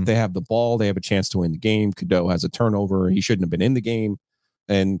 Mm-hmm. They have the ball. They have a chance to win the game. Cadeau has a turnover. He shouldn't have been in the game.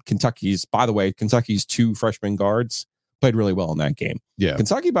 And Kentucky's 2 freshman guards played really well in that game. Yeah.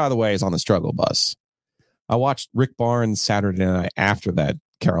 Kentucky, by the way, is on the struggle bus. I watched Rick Barnes Saturday night after that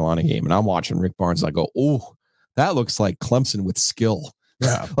Carolina game, and I'm watching Rick Barnes. I go, oh, that looks like Clemson with skill.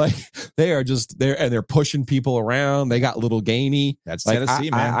 Yeah. Like they are just there and they're pushing people around. They got little Gainey. That's like,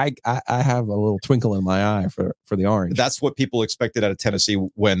 Tennessee, man. I have a little twinkle in my eye for the Orange. That's what people expected out of Tennessee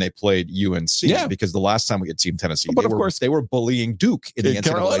when they played UNC. Yeah. Because the last time we had seen Tennessee, but of course they were bullying Duke in the NCAA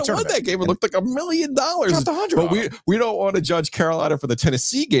Carolina tournament. won that game. It looked like $1 million. But we don't want to judge Carolina for the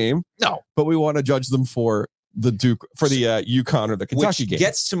Tennessee game. No, but we want to judge them for the Duke, for the UConn or the Kentucky game. Which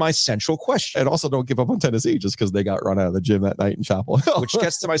gets to my central question. And also don't give up on Tennessee just because they got run out of the gym that night in Chapel Hill. Which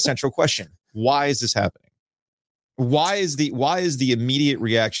gets to my central question. Why is this happening? Why is the immediate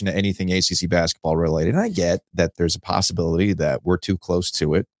reaction to anything ACC basketball related? And I get that there's a possibility that we're too close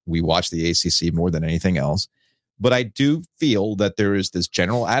to it. We watch the ACC more than anything else. But I do feel that there is this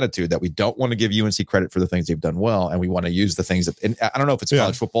general attitude that we don't want to give UNC credit for the things they've done well. And we want to use the things that, and I don't know if it's a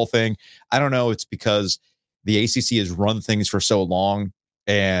college football thing. I don't know. It's because the ACC has run things for so long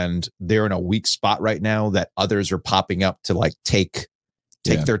and they're in a weak spot right now that others are popping up to like take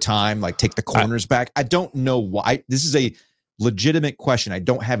their time, like take the corners back. I don't know why. This is a legitimate question. I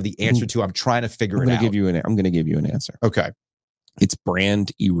don't have the answer to. I'm trying to figure it out. I'm going to give you an answer. Okay. It's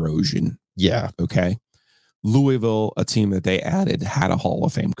brand erosion. Yeah. Okay. Louisville, a team that they added, had a Hall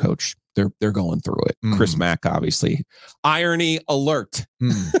of Fame coach. They're going through it. Chris Mack, obviously. Irony alert.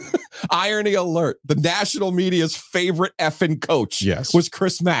 Irony alert. The national media's favorite effing coach was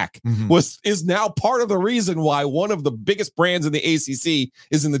Chris Mack. Is now part of the reason why one of the biggest brands in the ACC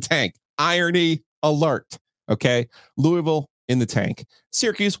is in the tank. Irony alert. Okay. Louisville in the tank.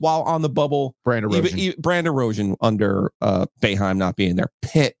 Syracuse, while on the bubble, brand erosion under Boeheim not being there.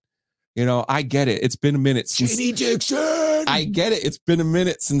 Pitt. I get it. It's been a minute since Jamie Dixon. I get it. It's been a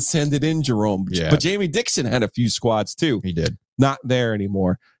minute since Send It In, Jerome. Yeah. But Jamie Dixon had a few squads too. He did. Not there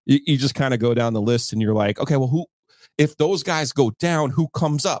anymore. You just kind of go down the list and you're like, okay, well, if those guys go down, who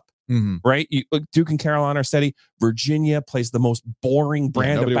comes up? Right? Duke and Carolina are steady. Virginia plays the most boring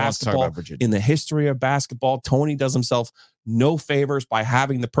brand of basketball in the history of basketball. Tony does himself no favors by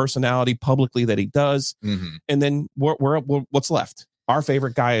having the personality publicly that he does. And then what's left? Our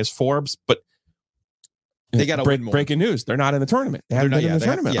favorite guy is Forbes, but they got to win more. Breaking news: they're not in the tournament. They haven't been in the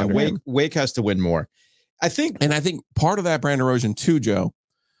tournament. Wake has to win more. I think part of that brand erosion too, Joe.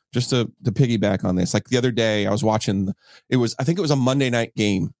 Just to piggyback on this, like the other day, I was watching. I think it was a Monday night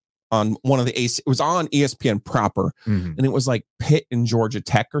game on one of the AC. It was on ESPN proper, and it was like Pitt and Georgia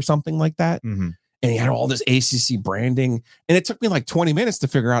Tech or something like that. and he had all this ACC branding. And it took me like 20 minutes to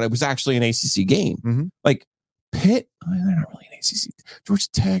figure out it was actually an ACC game. Mm-hmm. Like Pitt, they're not really an ACC. Georgia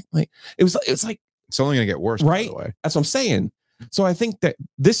Tech, like it was like it's only going to get worse, right? By the way. That's what I'm saying. So I think that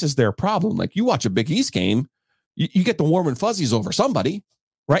this is their problem. Like you watch a Big East game, you get the warm and fuzzies over somebody,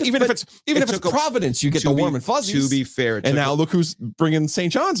 right? Even if it's Providence, you get the warm and fuzzies. To be fair, and now look who's bringing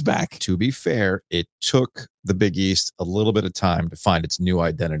St. John's back. To be fair, it took the Big East a little bit of time to find its new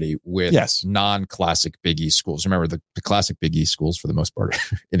identity with non-classic Big East schools. Remember, the classic Big East schools, for the most part,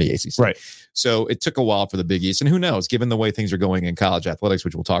 in the ACC. Right. So it took a while for the Big East. And who knows, given the way things are going in college athletics,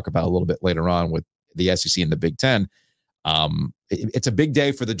 which we'll talk about a little bit later on with the SEC and the Big Ten, it's a big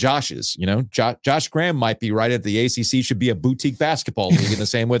day for the Joshes. You know, Josh Graham might be right at the ACC should be a boutique basketball league in the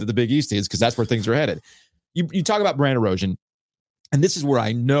same way that the Big East is, because that's where things are headed. You talk about brand erosion, and this is where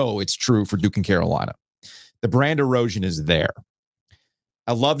I know it's true for Duke and Carolina. The brand erosion is there.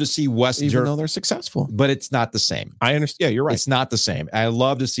 I love to see West, even though they're successful, but it's not the same. I understand. Yeah, you're right. It's not the same. I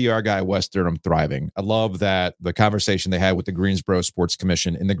love to see our guy West Durham thriving. I love that the conversation they had with the Greensboro Sports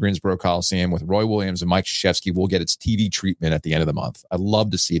Commission in the Greensboro Coliseum with Roy Williams and Mike Krzyzewski will get its TV treatment at the end of the month. I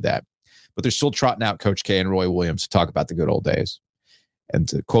love to see that. But they're still trotting out Coach K and Roy Williams to talk about the good old days. And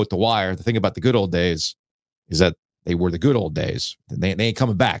to quote The Wire, the thing about the good old days is that they were the good old days. They ain't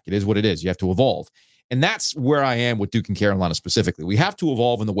coming back. It is what it is. You have to evolve. And that's where I am with Duke and Carolina specifically. We have to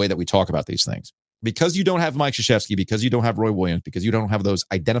evolve in the way that we talk about these things. Because you don't have Mike Krzyzewski, because you don't have Roy Williams, because you don't have those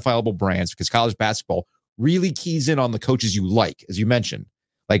identifiable brands, because college basketball really keys in on the coaches you like, as you mentioned.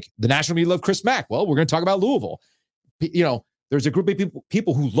 Like the national media love Chris Mack. Well, we're going to talk about Louisville. You know, there's a group of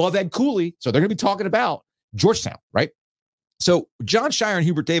people who love Ed Cooley, so they're going to be talking about Georgetown, right? So John Shire and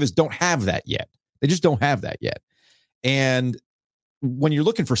Hubert Davis don't have that yet. They just don't have that yet. And when you're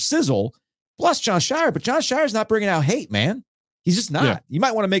looking for sizzle, bless John Shire, but John Shire's not bringing out hate, man. He's just not. Yeah. You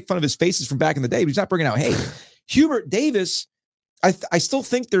might want to make fun of his faces from back in the day, but he's not bringing out hate. Hubert Davis, I still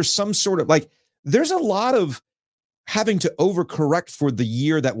think there's some sort of like, there's a lot of having to overcorrect for the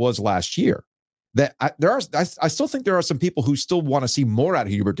year that was last year. That I still think there are some people who still want to see more out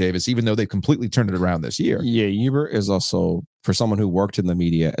of Hubert Davis, even though they've completely turned it around this year. Yeah, Hubert is also, for someone who worked in the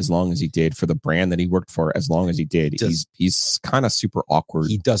media as long as he did, for the brand that he worked for as long as he did, he's kind of super awkward.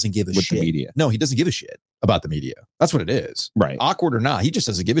 He doesn't give a shit. The media. No, he doesn't give a shit about the media. That's what it is. Right. Awkward or not, he just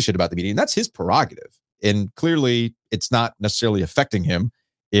doesn't give a shit about the media. And that's his prerogative. And clearly, it's not necessarily affecting him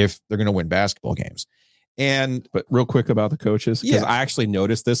if they're going to win basketball games. But real quick about the coaches, because I actually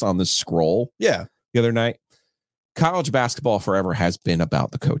noticed this on the scroll. Yeah. The other night, college basketball forever has been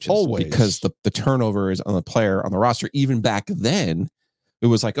about the coaches. Always. Because the turnover is on the player on the roster. Even back then, it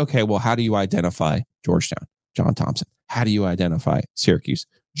was like, okay, well, how do you identify Georgetown? John Thompson. How do you identify Syracuse?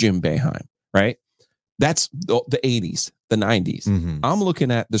 Jim Boeheim, right? That's the 80s, the 90s. Mm-hmm. I'm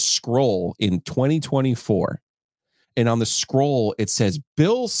looking at the scroll in 2024. And on the scroll, it says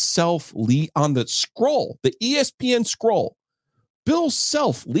Bill Self lead on the scroll, the ESPN scroll. Bill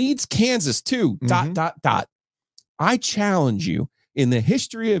Self leads Kansas too, ... I challenge you in the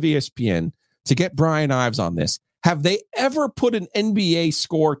history of ESPN to get Brian Ives on this. Have they ever put an NBA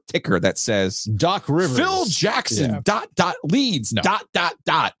score ticker that says Doc Rivers, Phil Jackson, ... leads, ...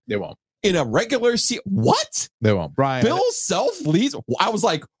 They won't. In a regular season? What? They won't. Brian. Bill Self leads? I was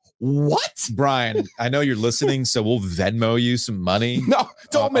like, what? Brian, I know you're listening, so we'll Venmo you some money. No,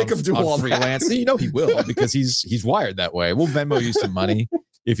 don't make him do all freelance. that. You know he will, because he's wired that way. We'll Venmo you some money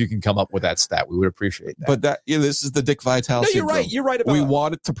if you can come up with that stat. We would appreciate that. But this is the Dick Vitale. No, you're right. You're right about. We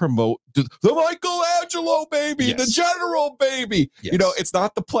wanted to promote the Michelangelo baby, the general baby. Yes. You know, it's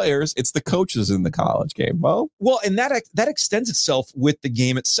not the players, it's the coaches in the college game. Well, and that extends itself with the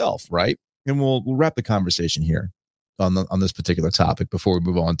game itself, right? And we'll wrap the conversation here on this particular topic before we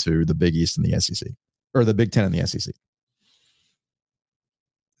move on to the Big East and the SEC, or the Big Ten and the SEC.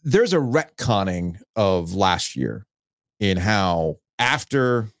 There's a retconning of last year in how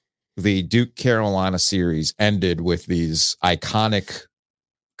after the Duke Carolina series ended with these iconic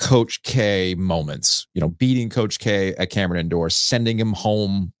Coach K moments, you know, beating Coach K at Cameron Indoor, sending him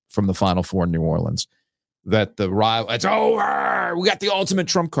home from the Final Four in New Orleans, that the rival, it's over. We got the ultimate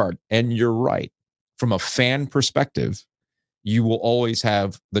trump card. And you're right. From a fan perspective, you will always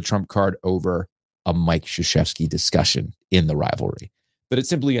have the trump card over a Mike Krzyzewski discussion in the rivalry. But it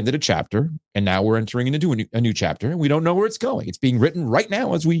simply ended a chapter, and now we're entering into a new chapter, and we don't know where it's going. It's being written right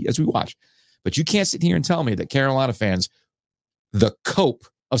now as we watch. But you can't sit here and tell me that Carolina fans, the cope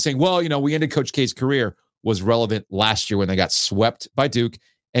of saying, well, you know, we ended Coach K's career was relevant last year when they got swept by Duke,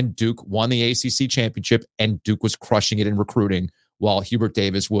 and Duke won the ACC championship, and Duke was crushing it in recruiting, while Hubert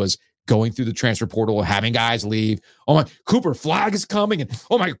Davis was going through the transfer portal, having guys leave. Oh my, Cooper Flagg is coming, and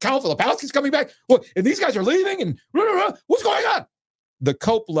oh my, Cal Filipowski's coming back. What? And these guys are leaving, and what's going on? The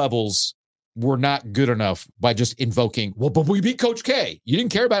cope levels were not good enough by just invoking, well, but we beat Coach K. You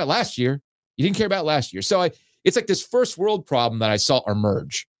didn't care about it last year. So it's like this first world problem that I saw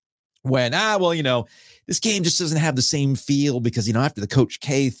emerge when, this game just doesn't have the same feel because, after the Coach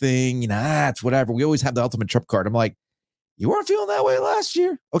K thing, it's whatever. We always have the ultimate trump card. I'm like, you weren't feeling that way last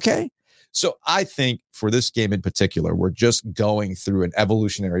year. Okay. So I think for this game in particular, we're just going through an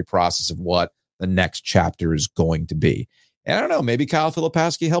evolutionary process of what the next chapter is going to be. And I don't know, maybe Kyle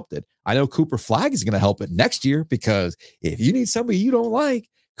Filipowski helped it. I know Cooper Flagg is going to help it next year because if you need somebody you don't like,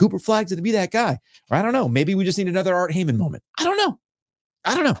 Cooper Flagg's going to be that guy. Or I don't know, maybe we just need another Art Heyman moment. I don't know.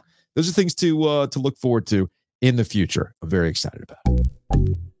 Those are things to look forward to in the future. I'm very excited about it.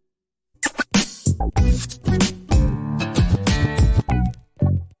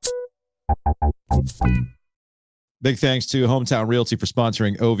 Big thanks to Hometown Realty for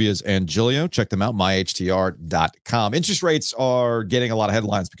sponsoring Ovias and Giglio. Check them out, myhtr.com. Interest rates are getting a lot of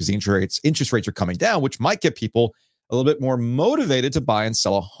headlines because the interest rates are coming down, which might get people a little bit more motivated to buy and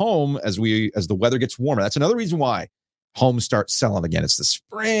sell a home as the weather gets warmer. That's another reason why homes start selling again. It's the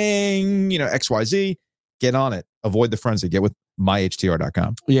spring, XYZ. Get on it. Avoid the frenzy. Get with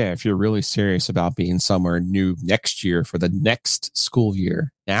myhtr.com. Yeah, if you're really serious about being somewhere new next year for the next school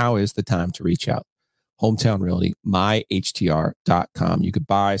year, now is the time to reach out. Hometown Realty, myhtr.com. You could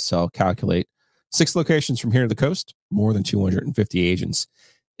buy, sell, calculate 6 locations from here to the coast, more than 250 agents.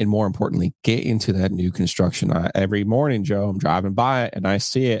 And more importantly, get into that new construction. Every morning, Joe, I'm driving by it and I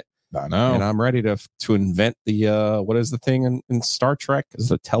see it. I know. And I'm ready to invent the, what is the thing in Star Trek?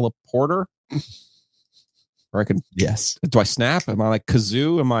 Is it a teleporter? Or I can, yes. Do I snap? Am I like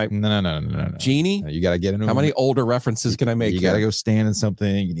Kazoo? Am I no. Genie? No, you got to get into how many older rereferences can I make? You got to go stand in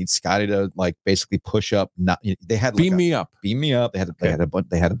something. You need Scotty to basically push up. They had beam me up. They had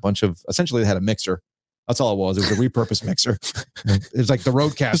a bunch of, essentially they had a mixer. That's all it was. It was a repurposed mixer. It was like the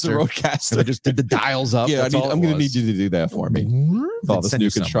Roadcaster. They just did the dials up. Yeah, I'm going to need you to do that for me. With all this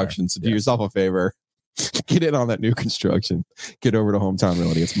new construction. So do yourself a favor. Get in on that new construction. Get over to Hometown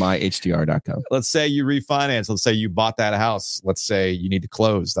Realty. It's myhtr.com. Let's say you refinance. Let's say you bought that house. Let's say you need to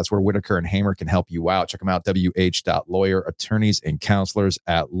close. That's where Whitaker and Hamer can help you out. Check them out, wh.lawyer, attorneys and counselors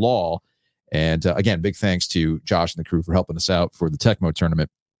at law. And again, big thanks to Josh and the crew for helping us out for the Tecmo tournament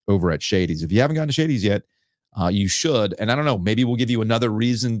over at Shady's. If you haven't gone to Shady's yet, you should. And I don't know, maybe we'll give you another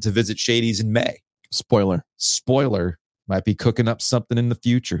reason to visit Shady's in May. Spoiler. Might be cooking up something in the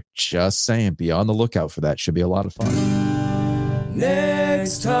future. Just saying. Be on the lookout for that. Should be a lot of fun.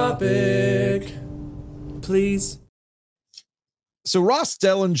 Next topic, please. So Ross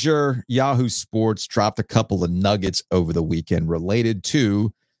Dellinger, Yahoo Sports, dropped a couple of nuggets over the weekend related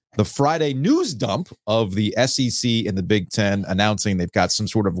to the Friday news dump of the SEC and the Big Ten announcing they've got some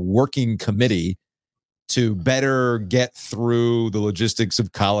sort of working committee to better get through the logistics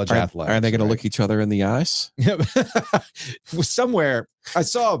of college athletics. Are they going to look each other in the eyes? Somewhere I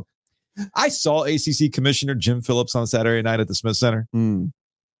saw ACC Commissioner Jim Phillips on Saturday night at the Smith Center. And,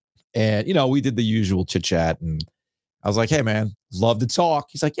 we did the usual chit chat and I was like, hey man, love to talk.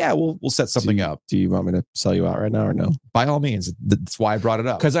 He's like, yeah, we'll set something up. Do you want me to sell you out right now or no? By all means. That's why I brought it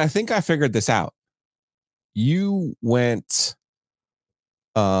up. Because I think I figured this out. You went...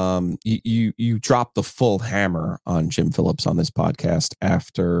 you dropped the full hammer on Jim Phillips on this podcast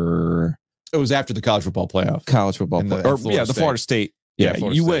after the college football playoff. The Florida State. Yeah,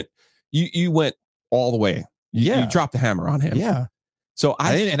 you went all the way. You dropped the hammer on him. Yeah. So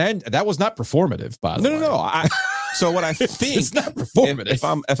that was not performative, by the way. No. So what I think it's not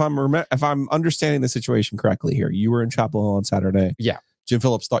performative. If I'm understanding the situation correctly here, you were in Chapel Hill on Saturday. Yeah. Jim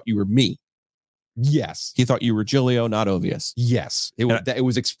Phillips thought you were me. Yes. He thought you were Giglio, not Ovius. Yes. It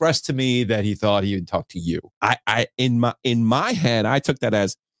was expressed to me that he thought he would talk to you. In my head, I took that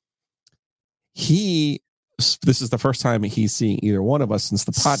as this is the first time he's seeing either one of us since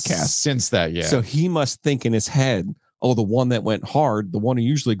the podcast. Since that, yeah. So he must think in his head, oh, the one that went hard, the one who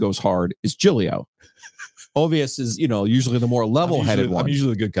usually goes hard is Giglio. Ovius is, usually the more level-headed one. I'm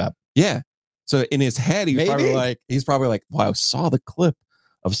usually a good cop. Yeah. So in his head, he's probably like, well, I saw the clip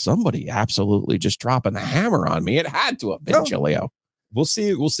of somebody absolutely just dropping the hammer on me. It had to have been Giglio. We'll see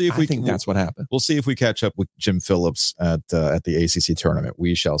if we think that's what happened. We'll see if we catch up with Jim Phillips at the ACC tournament.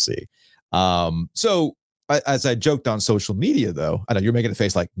 We shall see. So as I joked on social media, though, I know you're making a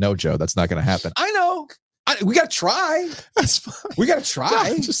face like, no, Joe, that's not going to happen. I know. We got to try. That's fine. We got to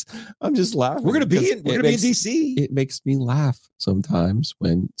try. I'm just laughing. We're going to be in DC. It makes me laugh sometimes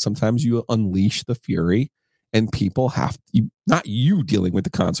when you unleash the fury and people have not you dealing with the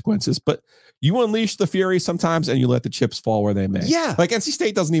consequences, but you unleash the fury sometimes and you let the chips fall where they may. Yeah. Like NC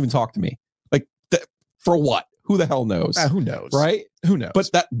State doesn't even talk to me. Like for what? Who the hell knows? Who knows? Right? Who knows? But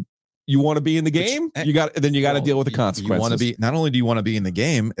that you want to be in the game, you got to deal with the consequences. You want to be, not only do you want to be in the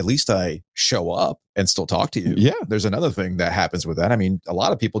game, at least I show up and still talk to you. Yeah. There's another thing that happens with that. I mean, a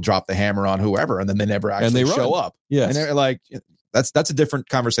lot of people drop the hammer on whoever and then they never actually show up. Yeah. And they're like, that's a different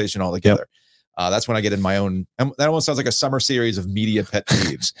conversation altogether. Yep. That's when I get in my own, and that almost sounds like a summer series of media pet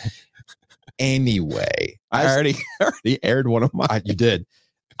peeves. Anyway, I already aired one of mine. You did.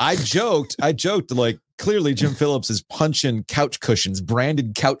 I joked like, clearly Jim Phillips is punching couch cushions,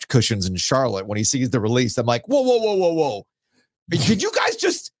 branded couch cushions in Charlotte when he sees the release. I'm like, whoa. Did you guys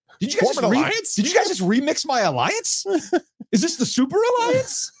just remix my alliance? Is this the Super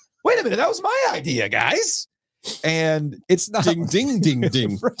Alliance? Wait a minute, that was my idea, guys. And it's not ding, ding, ding,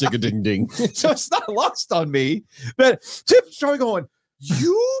 ding, ding, ding, ding. So it's not lost on me that Tip's trying going,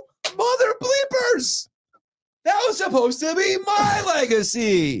 you mother bleepers. That was supposed to be my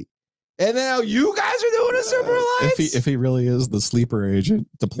legacy. And now you guys are doing a Super Alliance? If he really is the sleeper agent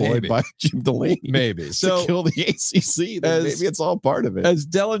deployed by Jim Delaney. Maybe. So to kill the ACC, then maybe it's all part of it. As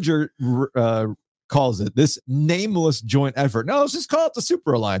Dellinger calls it, this nameless joint effort. No, let's just call it the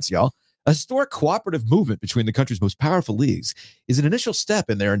Super Alliance, y'all. A historic cooperative movement between the country's most powerful leagues is an initial step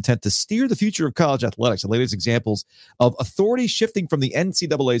in their intent to steer the future of college athletics. The latest examples of authority shifting from the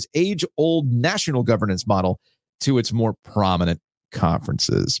NCAA's age-old national governance model to its more prominent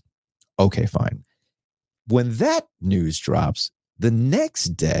conferences. Okay, fine. When that news drops, the next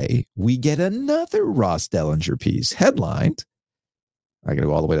day, we get another Ross Dellinger piece headlined. I got to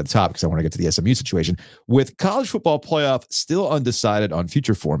go all the way to the top because I want to get to the SMU situation. With college football playoff still undecided on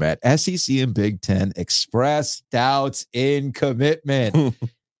future format, SEC and Big Ten express doubts in commitment.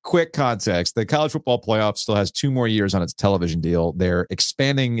 Quick context. The college football playoff still has 2 more years on its television deal. They're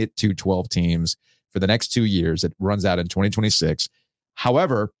expanding it to 12 teams for the next 2 years. It runs out in 2026.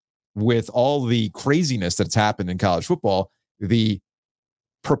 However, with all the craziness that's happened in college football, the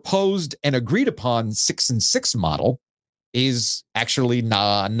proposed and agreed upon 6-6 model is actually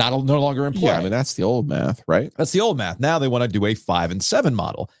no longer in play. Yeah, I mean, that's the old math, right? That's the old math. Now they want to do a 5-7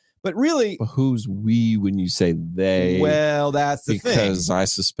 model. But really, who's we when you say they? Well, that's the thing. Because I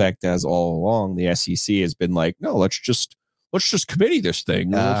suspect, as all along, the SEC has been like, no, let's just committee this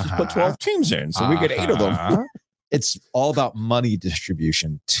thing. Let's just put 12 teams in, so we get 8 of them. It's all about money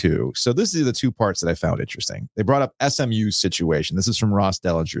distribution, too. So this is the 2 parts that I found interesting. They brought up SMU's situation. This is from Ross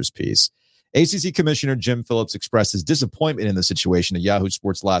Dellinger's piece. ACC Commissioner Jim Phillips expressed his disappointment in the situation at Yahoo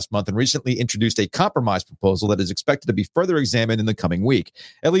Sports last month and recently introduced a compromise proposal that is expected to be further examined in the coming week.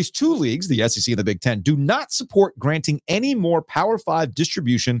 At least 2 leagues, the SEC and the Big Ten, do not support granting any more Power 5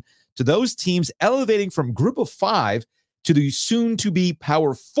 distribution to those teams elevating from Group of 5 to the soon-to-be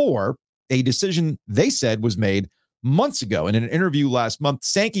Power 4, a decision they said was made months ago. In an interview last month,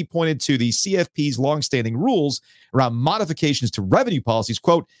 Sankey pointed to the CFP's longstanding rules around modifications to revenue policies.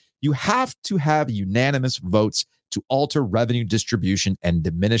 Quote, you have to have unanimous votes to alter revenue distribution and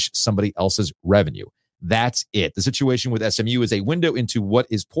diminish somebody else's revenue. That's it. The situation with SMU is a window into what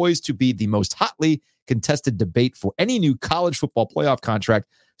is poised to be the most hotly contested debate for any new college football playoff contract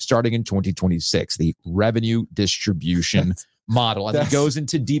starting in 2026, the revenue distribution model. And it goes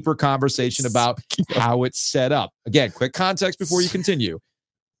into deeper conversation about how it's set up. Again, quick context before you continue.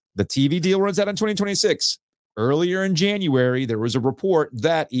 The TV deal runs out in 2026. Earlier in January, there was a report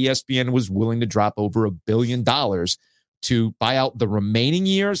that ESPN was willing to drop over $1 billion to buy out the remaining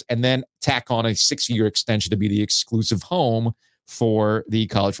years and then tack on a 6-year extension to be the exclusive home for the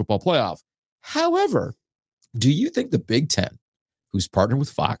college football playoff. However, do you think the Big Ten, who's partnered with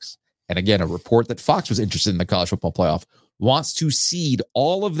Fox, and again, a report that Fox was interested in the college football playoff, wants to cede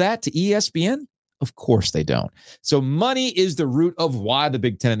all of that to ESPN? Of course they don't. So money is the root of why the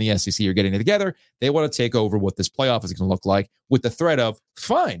Big Ten and the SEC are getting together. They want to take over what this playoff is going to look like with the threat of,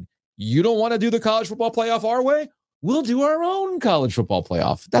 fine, you don't want to do the college football playoff our way? We'll do our own college football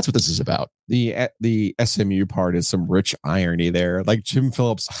playoff. That's what this is about. The SMU part is some rich irony there. Like Jim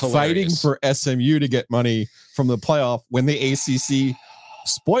Phillips fighting for SMU to get money from the playoff when the ACC,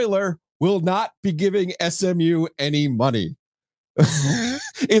 spoiler, will not be giving SMU any money.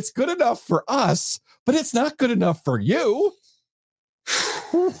 It's good enough for us, but it's not good enough for you.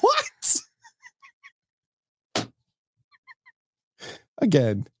 What?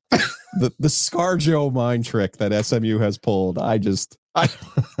 Again, the ScarJo mind trick that SMU has pulled. I can't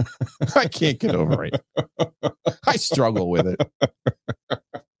get over it. I struggle with it.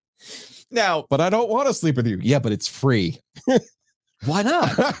 Now, but I don't want to sleep with you. Yeah, but it's free. Why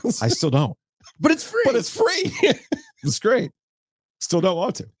not? I still don't. But it's free. But it's free. It's great. Still don't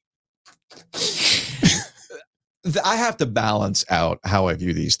want to. I have to balance out how I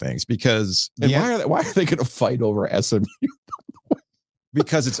view these things because why are they going to fight over SMU?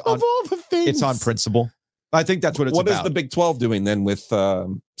 Because it's on of all the things, it's on principle. I think that's what it's about. What is the Big 12 doing then with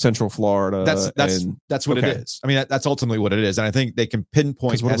Central Florida? That's what it is. I mean, that's ultimately what it is, and I think they can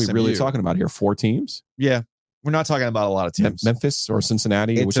pinpoint. What are we really talking about here? 4 teams? Yeah, we're not talking about a lot of teams. Memphis or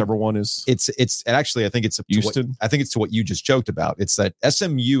Cincinnati, whichever one is. It's actually I think it's Houston. I think it's to what you just joked about. It's that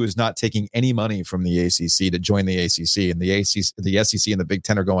SMU is not taking any money from the ACC to join the ACC, and the SEC and the Big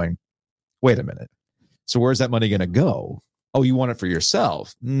Ten are going. Wait a minute. So where's that money going to go? Oh, you want it for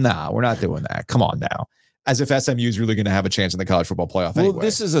yourself? Nah, we're not doing that. Come on now. As if SMU is really going to have a chance in the college football playoff anyway. Well,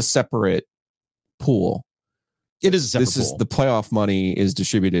 this is a separate pool. It is a separate pool. The playoff money is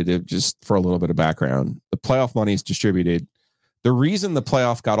distributed, just for a little bit of background. The playoff money is distributed. The reason the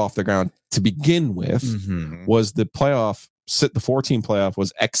playoff got off the ground to begin with was the 14 playoff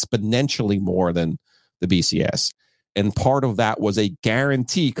was exponentially more than the BCS. And part of that was a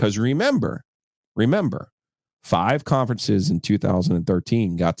guarantee because remember, 5 conferences in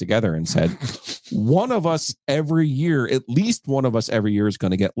 2013 got together and said, one of us every year, at least one of us every year is going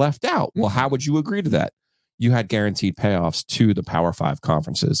to get left out. Well, how would you agree to that? You had guaranteed payoffs to the Power 5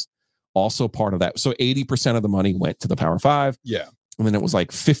 conferences. Also part of that. So 80% of the money went to the Power 5. Yeah. And then it was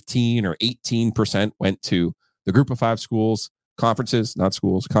like 15 or 18% went to the group of 5 schools, conferences, not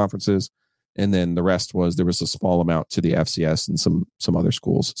schools, conferences. And then the rest there was a small amount to the FCS and some other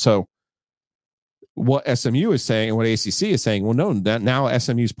schools. So what SMU is saying and what ACC is saying, well, no, that now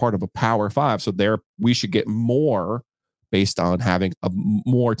SMU is part of a Power 5, so we should get more based on having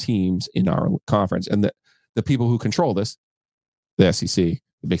more teams in our conference. And the people who control this, the SEC,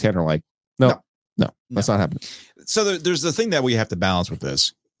 the Big Ten, are like, no, that's not happening. So there's the thing that we have to balance with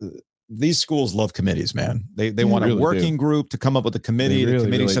this. These schools love committees, man. They want a working group to come up with a committee. The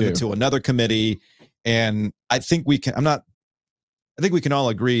committee sends it to another committee, and I think we can. I think we can all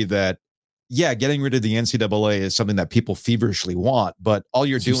agree that. Yeah, getting rid of the NCAA is something that people feverishly want, but all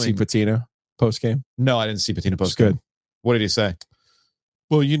you're doing. Did you see Patino post game? No, I didn't see Patino post game. Good. What did he say?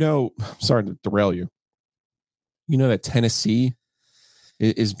 Well, sorry to derail you. You know that Tennessee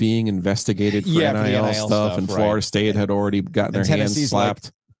is being investigated for NIL stuff, and Florida State had already gotten their hands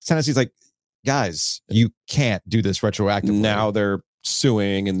slapped. Tennessee's like, guys, you can't do this retroactively. Now they're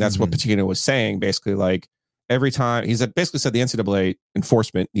suing, and that's what Patino was saying, basically like. Every time he's basically said the NCAA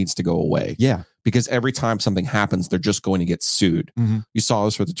enforcement needs to go away. Yeah. Because every time something happens, they're just going to get sued. You saw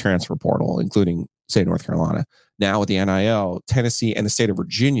this with the transfer portal, including state of North Carolina. Now with the NIL, Tennessee and the state of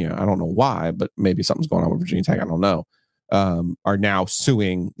Virginia, I don't know why, but maybe something's going on with Virginia Tech, I don't know, are now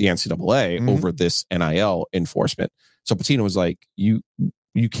suing the NCAA over this NIL enforcement. So Patino was like, you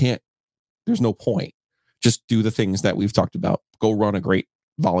can't, there's no point. Just do the things that we've talked about. Go run a great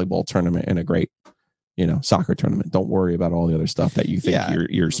volleyball tournament and a great soccer tournament. Don't worry about all the other stuff that you think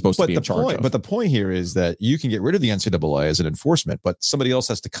you're supposed to be in charge of. But the point here is that you can get rid of the NCAA as an enforcement, but somebody else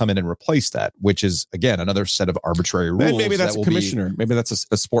has to come in and replace that, which is, again, another set of arbitrary rules. And maybe that's a commissioner. Maybe that's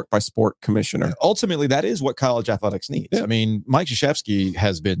a sport by sport commissioner. Ultimately, that is what college athletics needs. Yeah. I mean, Mike Krzyzewski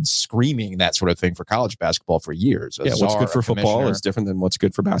has been screaming that sort of thing for college basketball for years. What's good for football is different than what's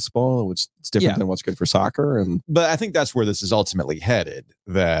good for basketball. It's different than what's good for soccer. But I think that's where this is ultimately headed,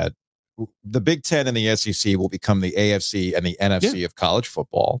 that the Big Ten and the SEC will become the AFC and the NFC of college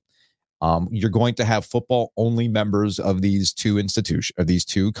football. You're going to have football only members of these two institutions, or these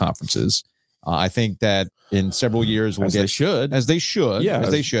two conferences. I think that in several years as they should. Because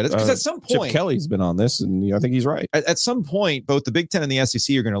at some point, Chip Kelly's been on this, and I think he's right. At some point, both the Big Ten and the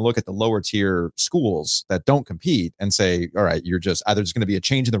SEC are going to look at the lower tier schools that don't compete and say, all right, you're just either going to be a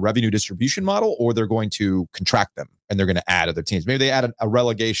change in the revenue distribution model, or they're going to contract them and they're going to add other teams. Maybe they add a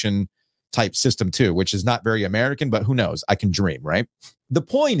relegation type system too, which is not very American, but who knows? I can dream, right? The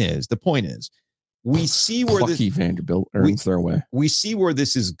point is, we see where Vanderbilt earns their way. We see where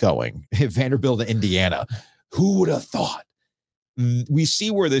this is going. Vanderbilt to Indiana. Who would have thought? We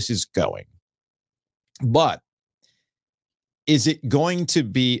see where this is going. But is it going to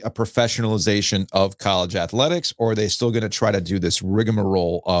be a professionalization of college athletics, or are they still going to try to do this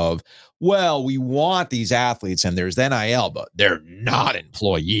rigmarole of, well, we want these athletes and there's NIL, but they're not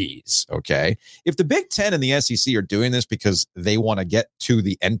employees, okay? If the Big Ten and the SEC are doing this because they want to get to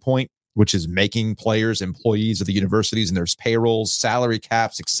the endpoint, which is making players employees of the universities, and there's payrolls, salary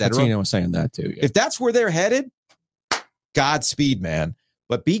caps, etc. Patino was saying that too. Yeah. If that's where they're headed, Godspeed, man.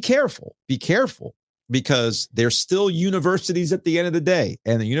 But be careful, because they're still universities at the end of the day.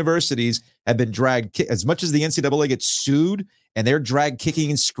 And the universities have been dragged, as much as the NCAA gets sued and they're dragged kicking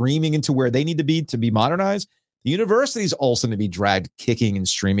and screaming into where they need to be modernized, the universities also need to be dragged kicking and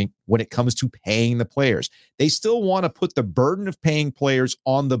screaming when it comes to paying the players. They still want to put the burden of paying players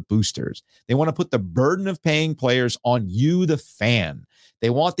on the boosters. They want to put the burden of paying players on you, the fan.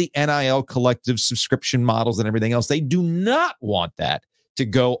 They want the NIL collective subscription models and everything else. They do not want that to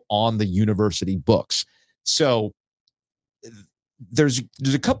go on the university books. So there's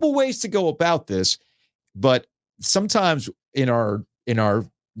a couple ways to go about this, but sometimes in our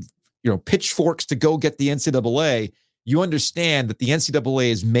pitchforks to go get the NCAA, you understand that the NCAA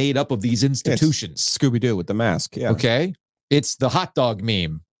is made up of these institutions. Scooby-Doo with the mask. Yeah. Okay. It's the hot dog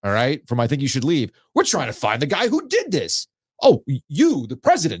meme. All right. From I Think You Should Leave. We're trying to find the guy who did this. Oh, you, the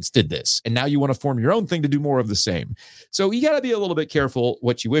presidents, did this. And now you want to form your own thing to do more of the same. So you got to be a little bit careful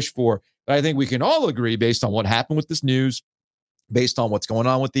what you wish for. But I think we can all agree, based on what happened with this news, based on what's going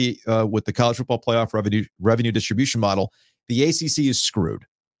on with the college football playoff revenue distribution model, the ACC is screwed.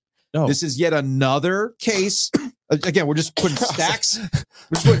 No. This is yet another case. Again, we're just putting stacks.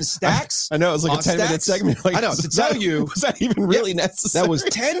 We're just putting stacks. I know it was like a 10-minute segment. Like, I know, to tell you. Was that even really necessary? That was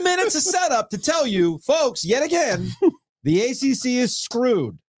 10 minutes of setup to tell you, folks, yet again, the ACC is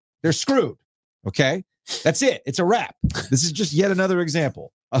screwed. They're screwed. Okay? That's it. It's a wrap. This is just yet another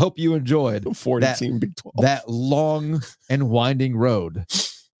example. I hope you enjoyed that long and winding road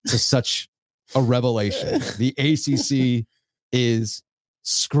to such a revelation. The ACC is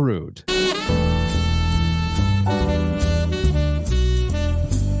screwed.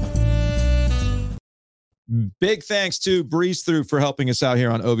 Big thanks to Breeze Through for helping us out here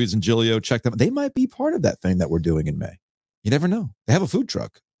on Ovies and Giglio. Check them. They might be part of that thing that we're doing in May. You never know. They have a food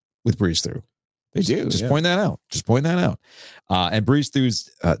truck with Breeze Through. They do. Just point that out. And Breeze Through's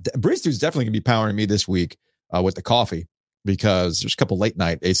definitely going to be powering me this week with the coffee, because there's a couple late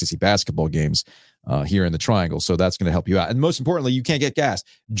night ACC basketball games here in the Triangle. So that's going to help you out. And most importantly, you can't get gas.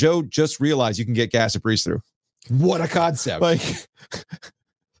 Joe just realized you can get gas at Breeze Through. What a concept. Like,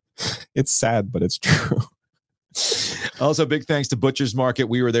 it's sad, but it's true. Also, big thanks to Butcher's Market.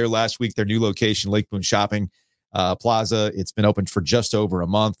 We were there last week, their new location, Lake Boone Shopping Plaza. It's been open for just over a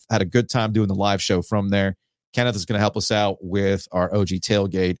month. Had a good time doing the live show from there. Kenneth is going to help us out with our OG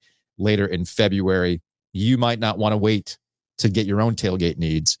tailgate later in February. You might not want to wait to get your own tailgate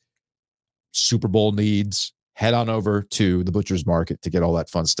needs, Super Bowl needs. Head on over to the Butcher's Market to get all that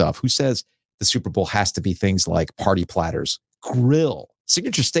fun stuff. Who says the Super Bowl has to be things like party platters, grill,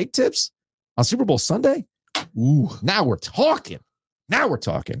 signature steak tips on Super Bowl Sunday? Ooh, now we're talking. And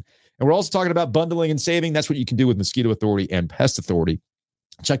we're also talking about bundling and saving. That's what you can do with Mosquito Authority and Pest Authority.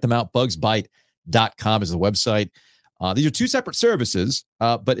 Check them out. bugsbite.com is the website. These are two separate services,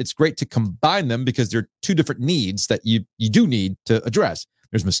 but it's great to combine them because they're two different needs that you do need to address.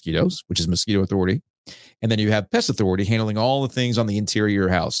 There's mosquitoes, which is Mosquito Authority. And then you have Pest Authority handling all the things on the interior of your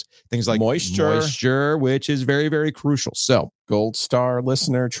house. Things like moisture, which is very, very crucial. So Gold Star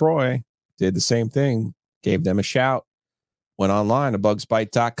listener Troy did the same thing. Gave them a shout. Went online to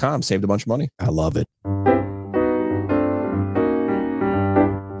bugsbite.com. Saved a bunch of money. I love it.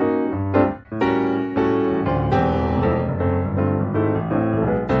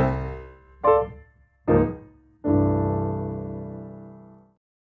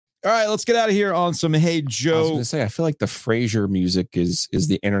 All right, let's get out of here on some Hey Joe. I was going to say, I feel like the Frasier music is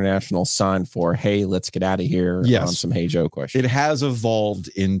the international sign for, hey, let's get out of here on some Hey Joe questions. It has evolved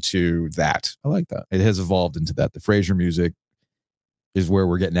into that. I like that. It has evolved into that. The Frasier music is where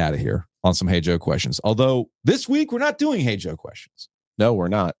we're getting out of here on some Hey Joe questions. Although this week, we're not doing Hey Joe questions. No, we're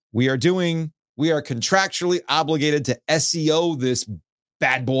not. We are contractually obligated to SEO this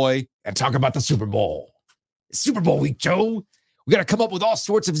bad boy and talk about the Super Bowl. Super Bowl week, Joe. We got to come up with all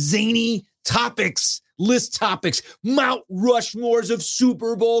sorts of zany topics, list topics, Mount Rushmores of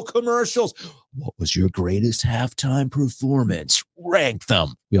Super Bowl commercials. What was your greatest halftime performance? Rank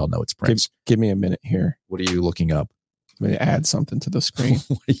them. We all know it's Prince. Give me a minute here. What are you looking up? I'm going to add something to the screen.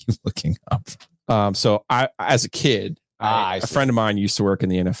 What are you looking up? So I, as a kid, a friend of mine used to work in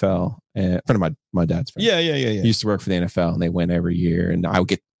the NFL. And a friend of my dad's friend. Yeah. Used to work for the NFL, and they went every year. And I would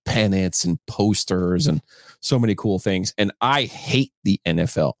get pennants and posters and so many cool things. And I hate the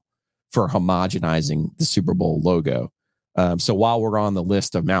NFL for homogenizing the Super Bowl logo. So while we're on the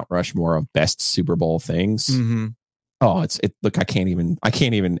list of Mount Rushmore of best Super Bowl things, look, I can't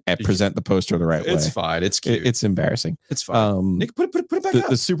even present the poster the right way. It's fine. It's cute. It's embarrassing. It's fine. Nick, put it back up.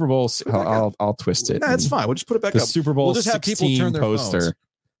 The Super Bowl. I'll twist it. No, it's fine. We'll just put it back up. The Super Bowl 16 poster.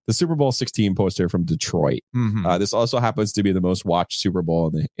 The Super Bowl 16 poster from Detroit. Mm-hmm. This also happens to be the most watched Super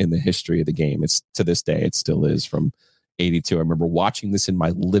Bowl in the history of the game. It's to this day, it still is, from 82. I remember watching this in my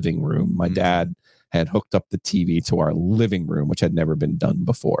living room. My dad had hooked up the TV to our living room, which had never been done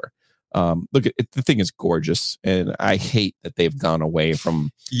before. Look, the thing is gorgeous, and I hate that they've gone away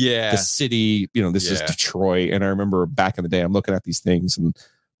from the city. This is Detroit, and I remember back in the day, I'm looking at these things, and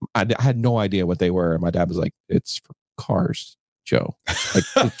I had no idea what they were. And my dad was like, "It's for cars, Joe. Like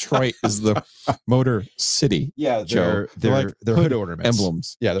Detroit is the motor city. Yeah, Joe. They're hood ornaments,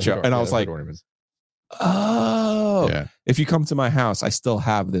 emblems. Yeah, Joe." And I was like, ornaments. "Oh, Yeah. If you come to my house, I still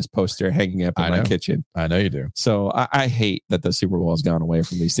have this poster hanging up in my kitchen." I know you do. So I hate that the Super Bowl has gone away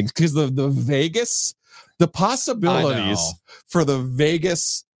from these things, because the Vegas, the possibilities for the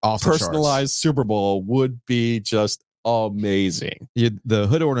Vegas personalized Super Bowl would be just amazing. The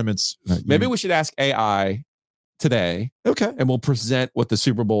hood ornaments. Maybe we should ask AI today. Okay. And we'll present what the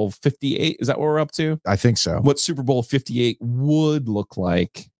Super Bowl 58, is that what we're up to? I think so. What Super Bowl 58 would look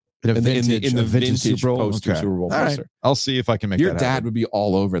like in the vintage Super Bowl poster. Okay. Super Bowl All poster. Right. I'll see if I can make your that dad happen. would be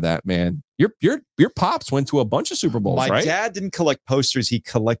all over that, man. Your pops went to a bunch of Super Bowls, My right? dad didn't collect posters; he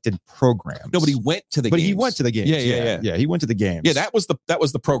collected programs. No, but he went to the games. He went to the games. Yeah. He went to the games. Yeah, that was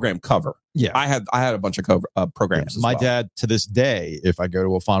the program cover. Yeah, I had a bunch of programs. Yeah. My dad, to this day, if I go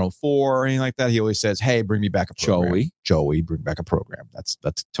to a Final Four or anything like that, he always says, "Hey, bring me back a program." Joey, bring back a program. That's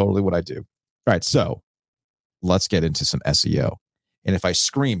totally what I do. All right, so let's get into some SEO. And if I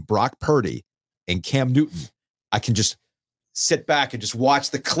scream Brock Purdy and Cam Newton, I can just sit back and just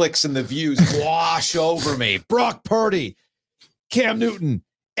watch the clicks and the views wash over me. Brock Purdy, Cam Newton,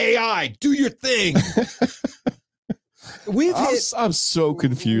 AI, do your thing. I'm so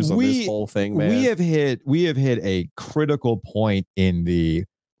confused on this whole thing, man. We have hit a critical point in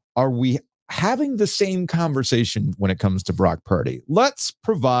are we having the same conversation when it comes to Brock Purdy? Let's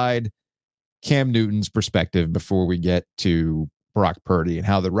provide Cam Newton's perspective before we get to Brock Purdy and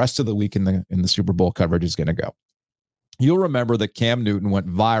how the rest of the week in the Super Bowl coverage is going to go. You'll remember that Cam Newton went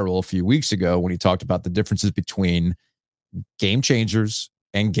viral a few weeks ago when he talked about the differences between game changers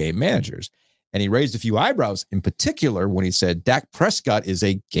and game managers. And he raised a few eyebrows, in particular when he said Dak Prescott is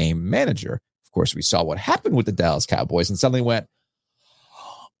a game manager. Of course, we saw what happened with the Dallas Cowboys and suddenly went,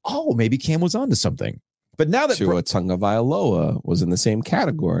 oh, maybe Cam was onto something. But now that Tua Tagovailoa was in the same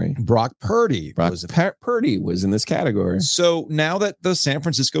category, Brock Purdy was in this category. So now that the San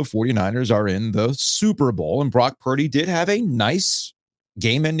Francisco 49ers are in the Super Bowl, and Brock Purdy did have a nice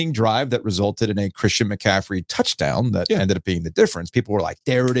game-ending drive that resulted in a Christian McCaffrey touchdown that ended up being the difference. People were like,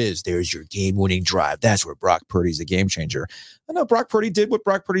 there it is. There's your game-winning drive. That's where Brock Purdy's a game changer. I know Brock Purdy did what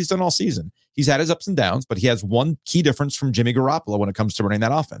Brock Purdy's done all season. He's had his ups and downs, but he has one key difference from Jimmy Garoppolo when it comes to running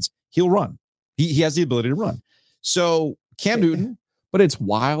that offense. He'll run. He has the ability to run. So Cam Newton. But it's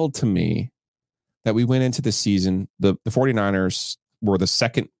wild to me that we went into the season. The 49ers were the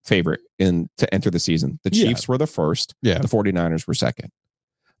second favorite to enter the season. The Chiefs were the first. Yeah. The 49ers were second.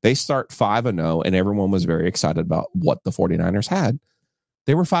 They start 5-0, and everyone was very excited about what the 49ers had.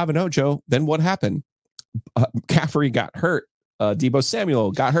 They were 5-0, Joe. Then what happened? McCaffrey got hurt. Deebo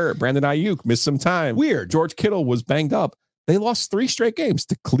Samuel got hurt. Brandon Ayuk missed some time. Weird. George Kittle was banged up. They lost 3 straight games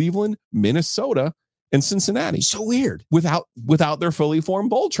to Cleveland, Minnesota, and Cincinnati. So weird. Without their fully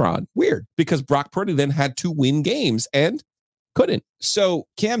formed Voltron. Weird. Because Brock Purdy then had to win games and couldn't. So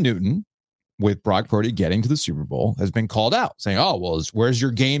Cam Newton, with Brock Purdy getting to the Super Bowl, has been called out saying, oh, well, where's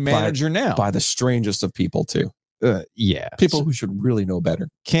your game manager now? By the strangest of people, too. People who should really know better.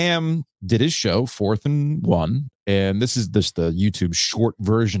 Cam did his show 4th and 1, and this is just the YouTube short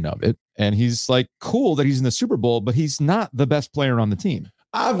version of it. And he's like, cool that he's in the Super Bowl, but he's not the best player on the team.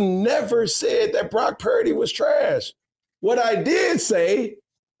 I've never said that Brock Purdy was trash. What I did say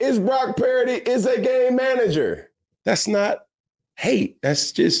is Brock Purdy is a game manager. That's not hate.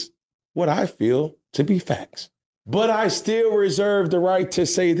 That's just what I feel to be facts. But I still reserve the right to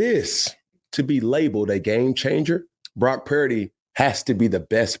say this. To be labeled a game changer, Brock Purdy has to be the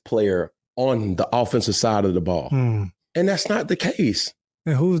best player on the offensive side of the ball. And that's not the case.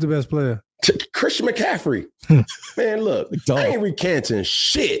 And who's the best player? Christian McCaffrey. Man, look, I ain't recanting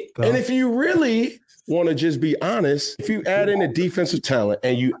shit. And if you really want to just be honest, if you add in the defensive talent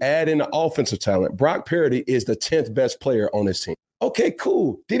and you add in the offensive talent, Brock Purdy is the 10th best player on this team. Okay,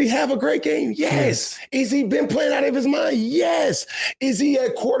 cool. Did he have a great game? Yes. Is he been playing out of his mind? Yes. Is he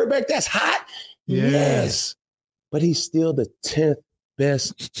a quarterback that's hot? Yes. But he's still the 10th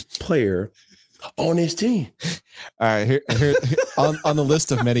best player on his team. All right, here on the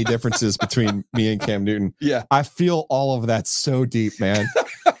list of many differences between me and Cam Newton. Yeah. I feel all of that so deep, man.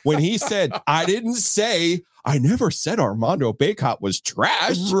 When he said, I never said Armando Bacot was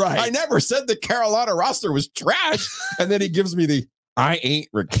trash. Right. I never said the Carolina roster was trash. And then he gives me I ain't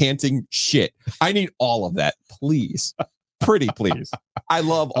recanting shit. I need all of that, please. Pretty please. I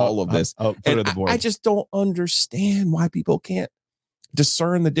love all of this. Put it on the board. I just don't understand why people can't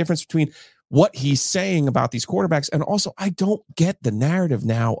discern the difference between what he's saying about these quarterbacks. And also, I don't get the narrative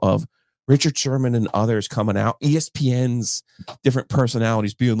now of Richard Sherman and others coming out, ESPN's different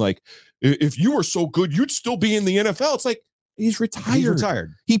personalities being like, if you were so good, you'd still be in the NFL. It's like, he's retired. He's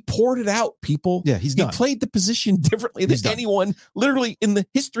retired. He poured it out, people. Yeah, he's done. He played the position differently than anyone literally in the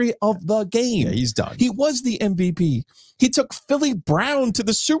history of the game. Yeah, he's done. He was the MVP. He took Philly Brown to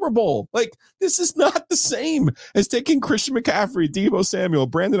the Super Bowl. Like, this is not the same as taking Christian McCaffrey, Deebo Samuel,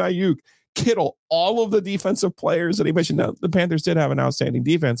 Brandon Ayuk, Kittle, all of the defensive players that he mentioned. Now, the Panthers did have an outstanding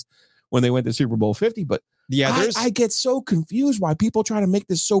defense when they went to Super Bowl 50, but yeah, I get so confused why people try to make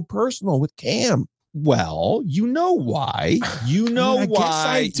this so personal with Cam. Well, you know why. You know I why. guess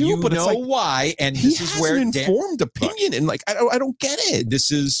I do, you but know it's like, why. And he this has is where an informed opinion, and like I don't get it.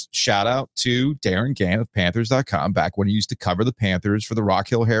 This is shout out to Darren Gann of Panthers.com. Back when he used to cover the Panthers for the Rock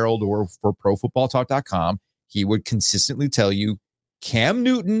Hill Herald or for ProFootballTalk.com, he would consistently tell you Cam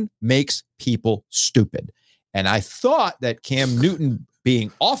Newton makes people stupid. And I thought that Cam Newton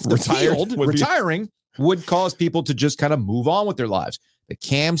being off the field, retiring, would cause people to just kind of move on with their lives. But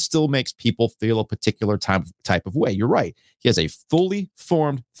Cam still makes people feel a particular type of way. You're right. He has a fully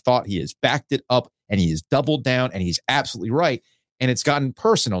formed thought. He has backed it up, and he has doubled down, and he's absolutely right. And it's gotten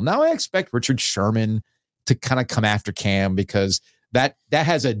personal. Now I expect Richard Sherman to kind of come after Cam because that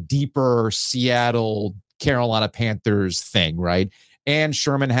has a deeper Seattle, Carolina Panthers thing, right? And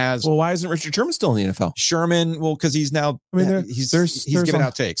Sherman has. Well, why isn't Richard Sherman still in the NFL? Sherman, well, because he's now. I mean, he's giving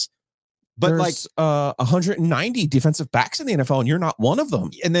out takes. But like 190 defensive backs in the NFL, and you're not one of them.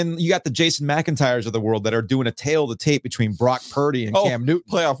 And then you got the Jason McIntyres of the world that are doing a tail of the tape between Brock Purdy and Cam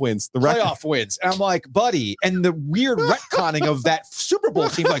Newton. Playoff wins. Playoff wins. And I'm like, buddy, and the weird retconning of that Super Bowl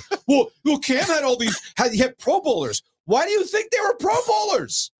team, like, well, Cam had all these, he had Pro Bowlers. Why do you think they were Pro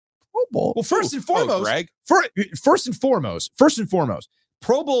Bowlers? Pro Bowl. Well, first and foremost, Greg. First and foremost,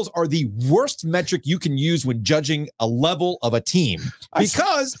 Pro Bowls are the worst metric you can use when judging a level of a team.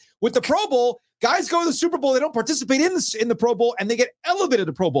 Because with the Pro Bowl, guys go to the Super Bowl, they don't participate in the Pro Bowl, and they get elevated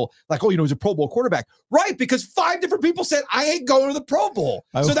to Pro Bowl. Like, he's a Pro Bowl quarterback. Right, because 5 different people said, I ain't going to the Pro Bowl.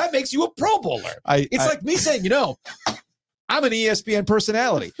 So that makes you a Pro Bowler. It's like me saying, I'm an ESPN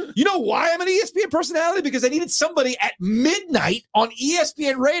personality. You know why I'm an ESPN personality? Because I needed somebody at midnight on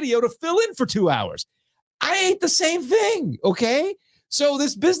ESPN radio to fill in for 2 hours. I ain't the same thing, okay? So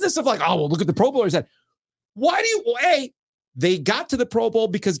this business of like, look at the Pro Bowlers. They got to the Pro Bowl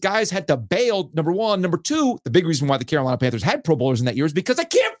because guys had to bail, number one. Number two, the big reason why the Carolina Panthers had Pro Bowlers in that year is because I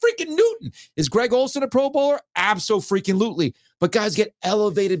can't freaking Newton. Is Greg Olsen a Pro Bowler? Abso-freaking-lutely. But guys get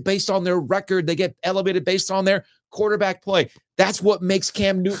elevated based on their record. They get elevated based on their quarterback play. That's what makes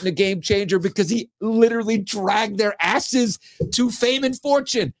Cam Newton a game changer because he literally dragged their asses to fame and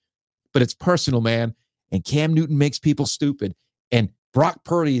fortune. But it's personal, man. And Cam Newton makes people stupid. And Brock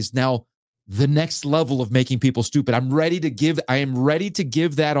Purdy is now the next level of making people stupid. I am ready to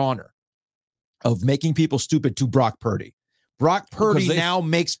give that honor of making people stupid to Brock Purdy. Brock Purdy now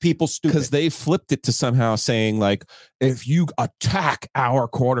makes people stupid. Because they flipped it to somehow saying, like, if you attack our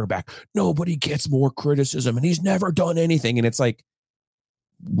quarterback, nobody gets more criticism, and he's never done anything. And it's like,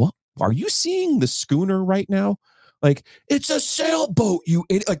 what? Are you seeing the schooner right now? Like, it's a sailboat.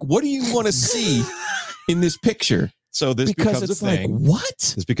 Like, what do you want to see in this picture? So this becomes a thing. Like,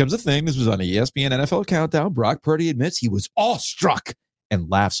 what? This becomes a thing. This was on ESPN NFL Countdown. Brock Purdy admits he was awestruck and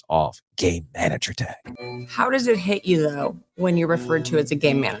laughs off game manager tag. How does it hit you, though, when you're referred to as a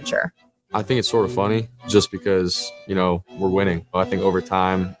game manager? I think it's sort of funny just because, we're winning. I think over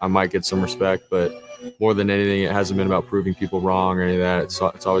time I might get some respect, but more than anything, it hasn't been about proving people wrong or any of that.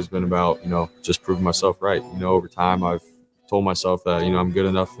 It's always been about, just proving myself right. Over time, I've told myself that, I'm good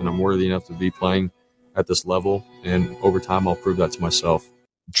enough and I'm worthy enough to be playing at this level, and over time I'll prove that to myself.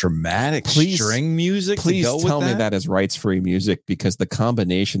 Dramatic string music. Please tell me that is rights-free music, because the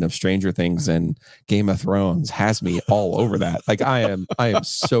combination of Stranger Things and Game of Thrones has me all over that. Like, I am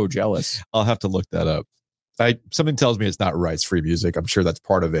so jealous. I'll have to look that up. Something tells me it's not rights-free music. I'm sure that's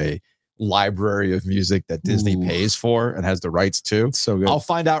part of a library of music that Disney pays for and has the rights to. It's so good. I'll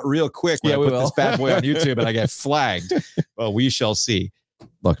find out real quick when I put this bad boy on YouTube and I get flagged. Well, we shall see.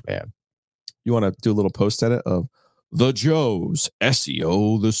 Look, man. You want to do a little post edit of the Joes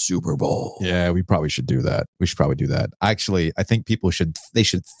SEO the Super Bowl? Yeah, we probably should do that. We should probably do that. Actually, I think people should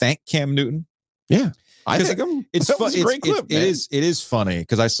thank Cam Newton. Yeah. I think it's fun. It's a great clip. It is funny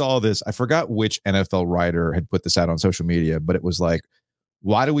because I saw this. I forgot which NFL writer had put this out on social media, but it was like,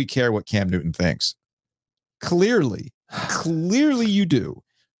 why do we care what Cam Newton thinks? Clearly you do.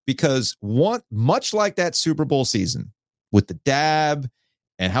 Because much like that Super Bowl season, with the dab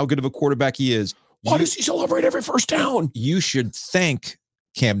and how good of a quarterback he is. Why does he celebrate every first down? You should thank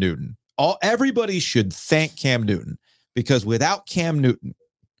Cam Newton. Everybody should thank Cam Newton, because without Cam Newton,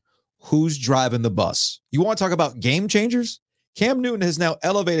 who's driving the bus? You want to talk about game changers? Cam Newton has now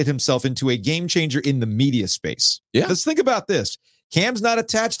elevated himself into a game changer in the media space. Yeah. Let's think about this. Cam's not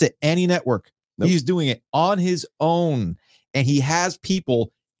attached to any network. Nope. He's doing it on his own. And he has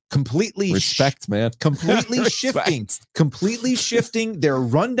people completely shifting their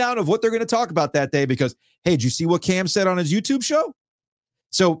rundown of what they're going to talk about that day because, hey, did you see what Cam said on his YouTube show?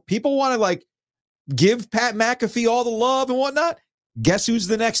 So people want to like give Pat McAfee all the love and whatnot. Guess who's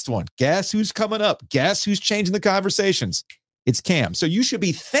the next one? Guess who's coming up? Guess who's changing the conversations? It's Cam. So you should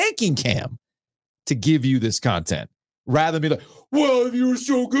be thanking Cam to give you this content rather than be like, well, if you were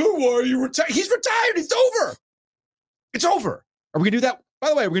so good, why are you retired? He's retired. It's over. It's over. Are we going to do that? By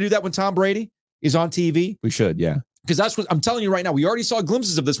the way, we're going to do that when Tom Brady is on TV. We should, yeah. Because that's what I'm telling you right now. We already saw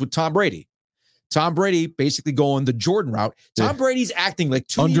glimpses of this with Tom Brady. Tom Brady basically going the Jordan route. Tom Brady's acting like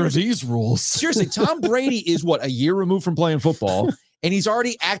under these rules. Seriously, Tom Brady is what, a year removed from playing football, and he's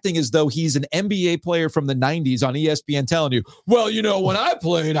already acting as though he's an NBA player from the 90s on ESPN telling you, well, you know, when I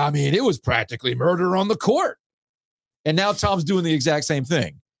played, I mean, it was practically murder on the court. And now Tom's doing the exact same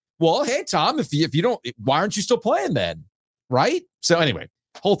thing. Well, hey, Tom, if you don't, why aren't you still playing then? Right? So anyway,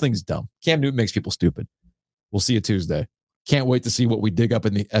 whole thing's dumb. Cam Newton makes people stupid. We'll see you Tuesday. Can't wait to see what we dig up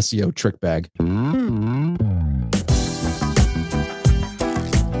in the SEO trick bag.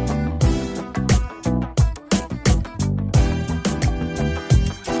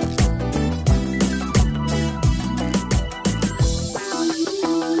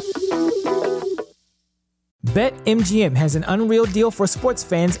 BetMGM has an unreal deal for sports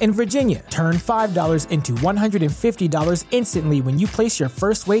fans in Virginia. Turn $5 into $150 instantly when you place your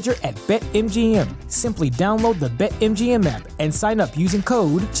first wager at BetMGM. Simply download the BetMGM app and sign up using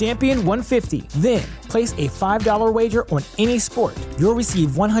code Champion150. Then, place a $5 wager on any sport. You'll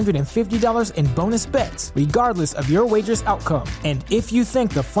receive $150 in bonus bets, regardless of your wager's outcome. And if you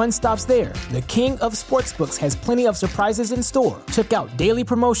think the fun stops there, the king of sportsbooks has plenty of surprises in store. Check out daily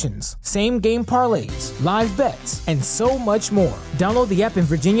promotions, same-game parlays, live bets, and so much more. Download the app in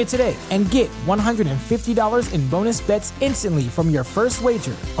Virginia today and get $150 in bonus bets instantly from your first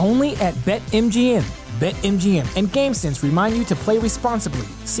wager. Only at BetMGM. BetMGM and GameSense remind you to play responsibly.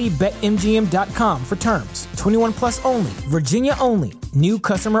 See BetMGM.com for terms. 21 plus only. Virginia only. New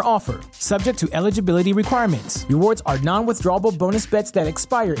customer offer. Subject to eligibility requirements. Rewards are non-withdrawable bonus bets that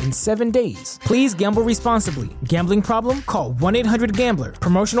expire in 7 days. Please gamble responsibly. Gambling problem? Call 1-800-GAMBLER.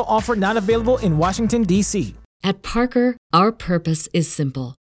 Promotional offer not available in Washington, D.C. At Parker, our purpose is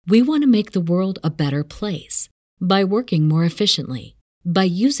simple. We want to make the world a better place by working more efficiently, by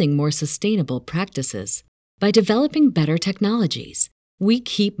using more sustainable practices, by developing better technologies. We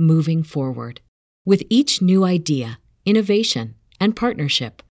keep moving forward. With each new idea, innovation, and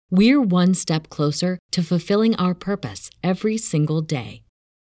partnership, we're one step closer to fulfilling our purpose every single day.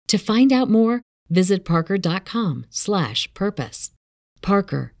 To find out more, visit parker.com/purpose.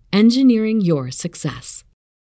 Parker, engineering your success.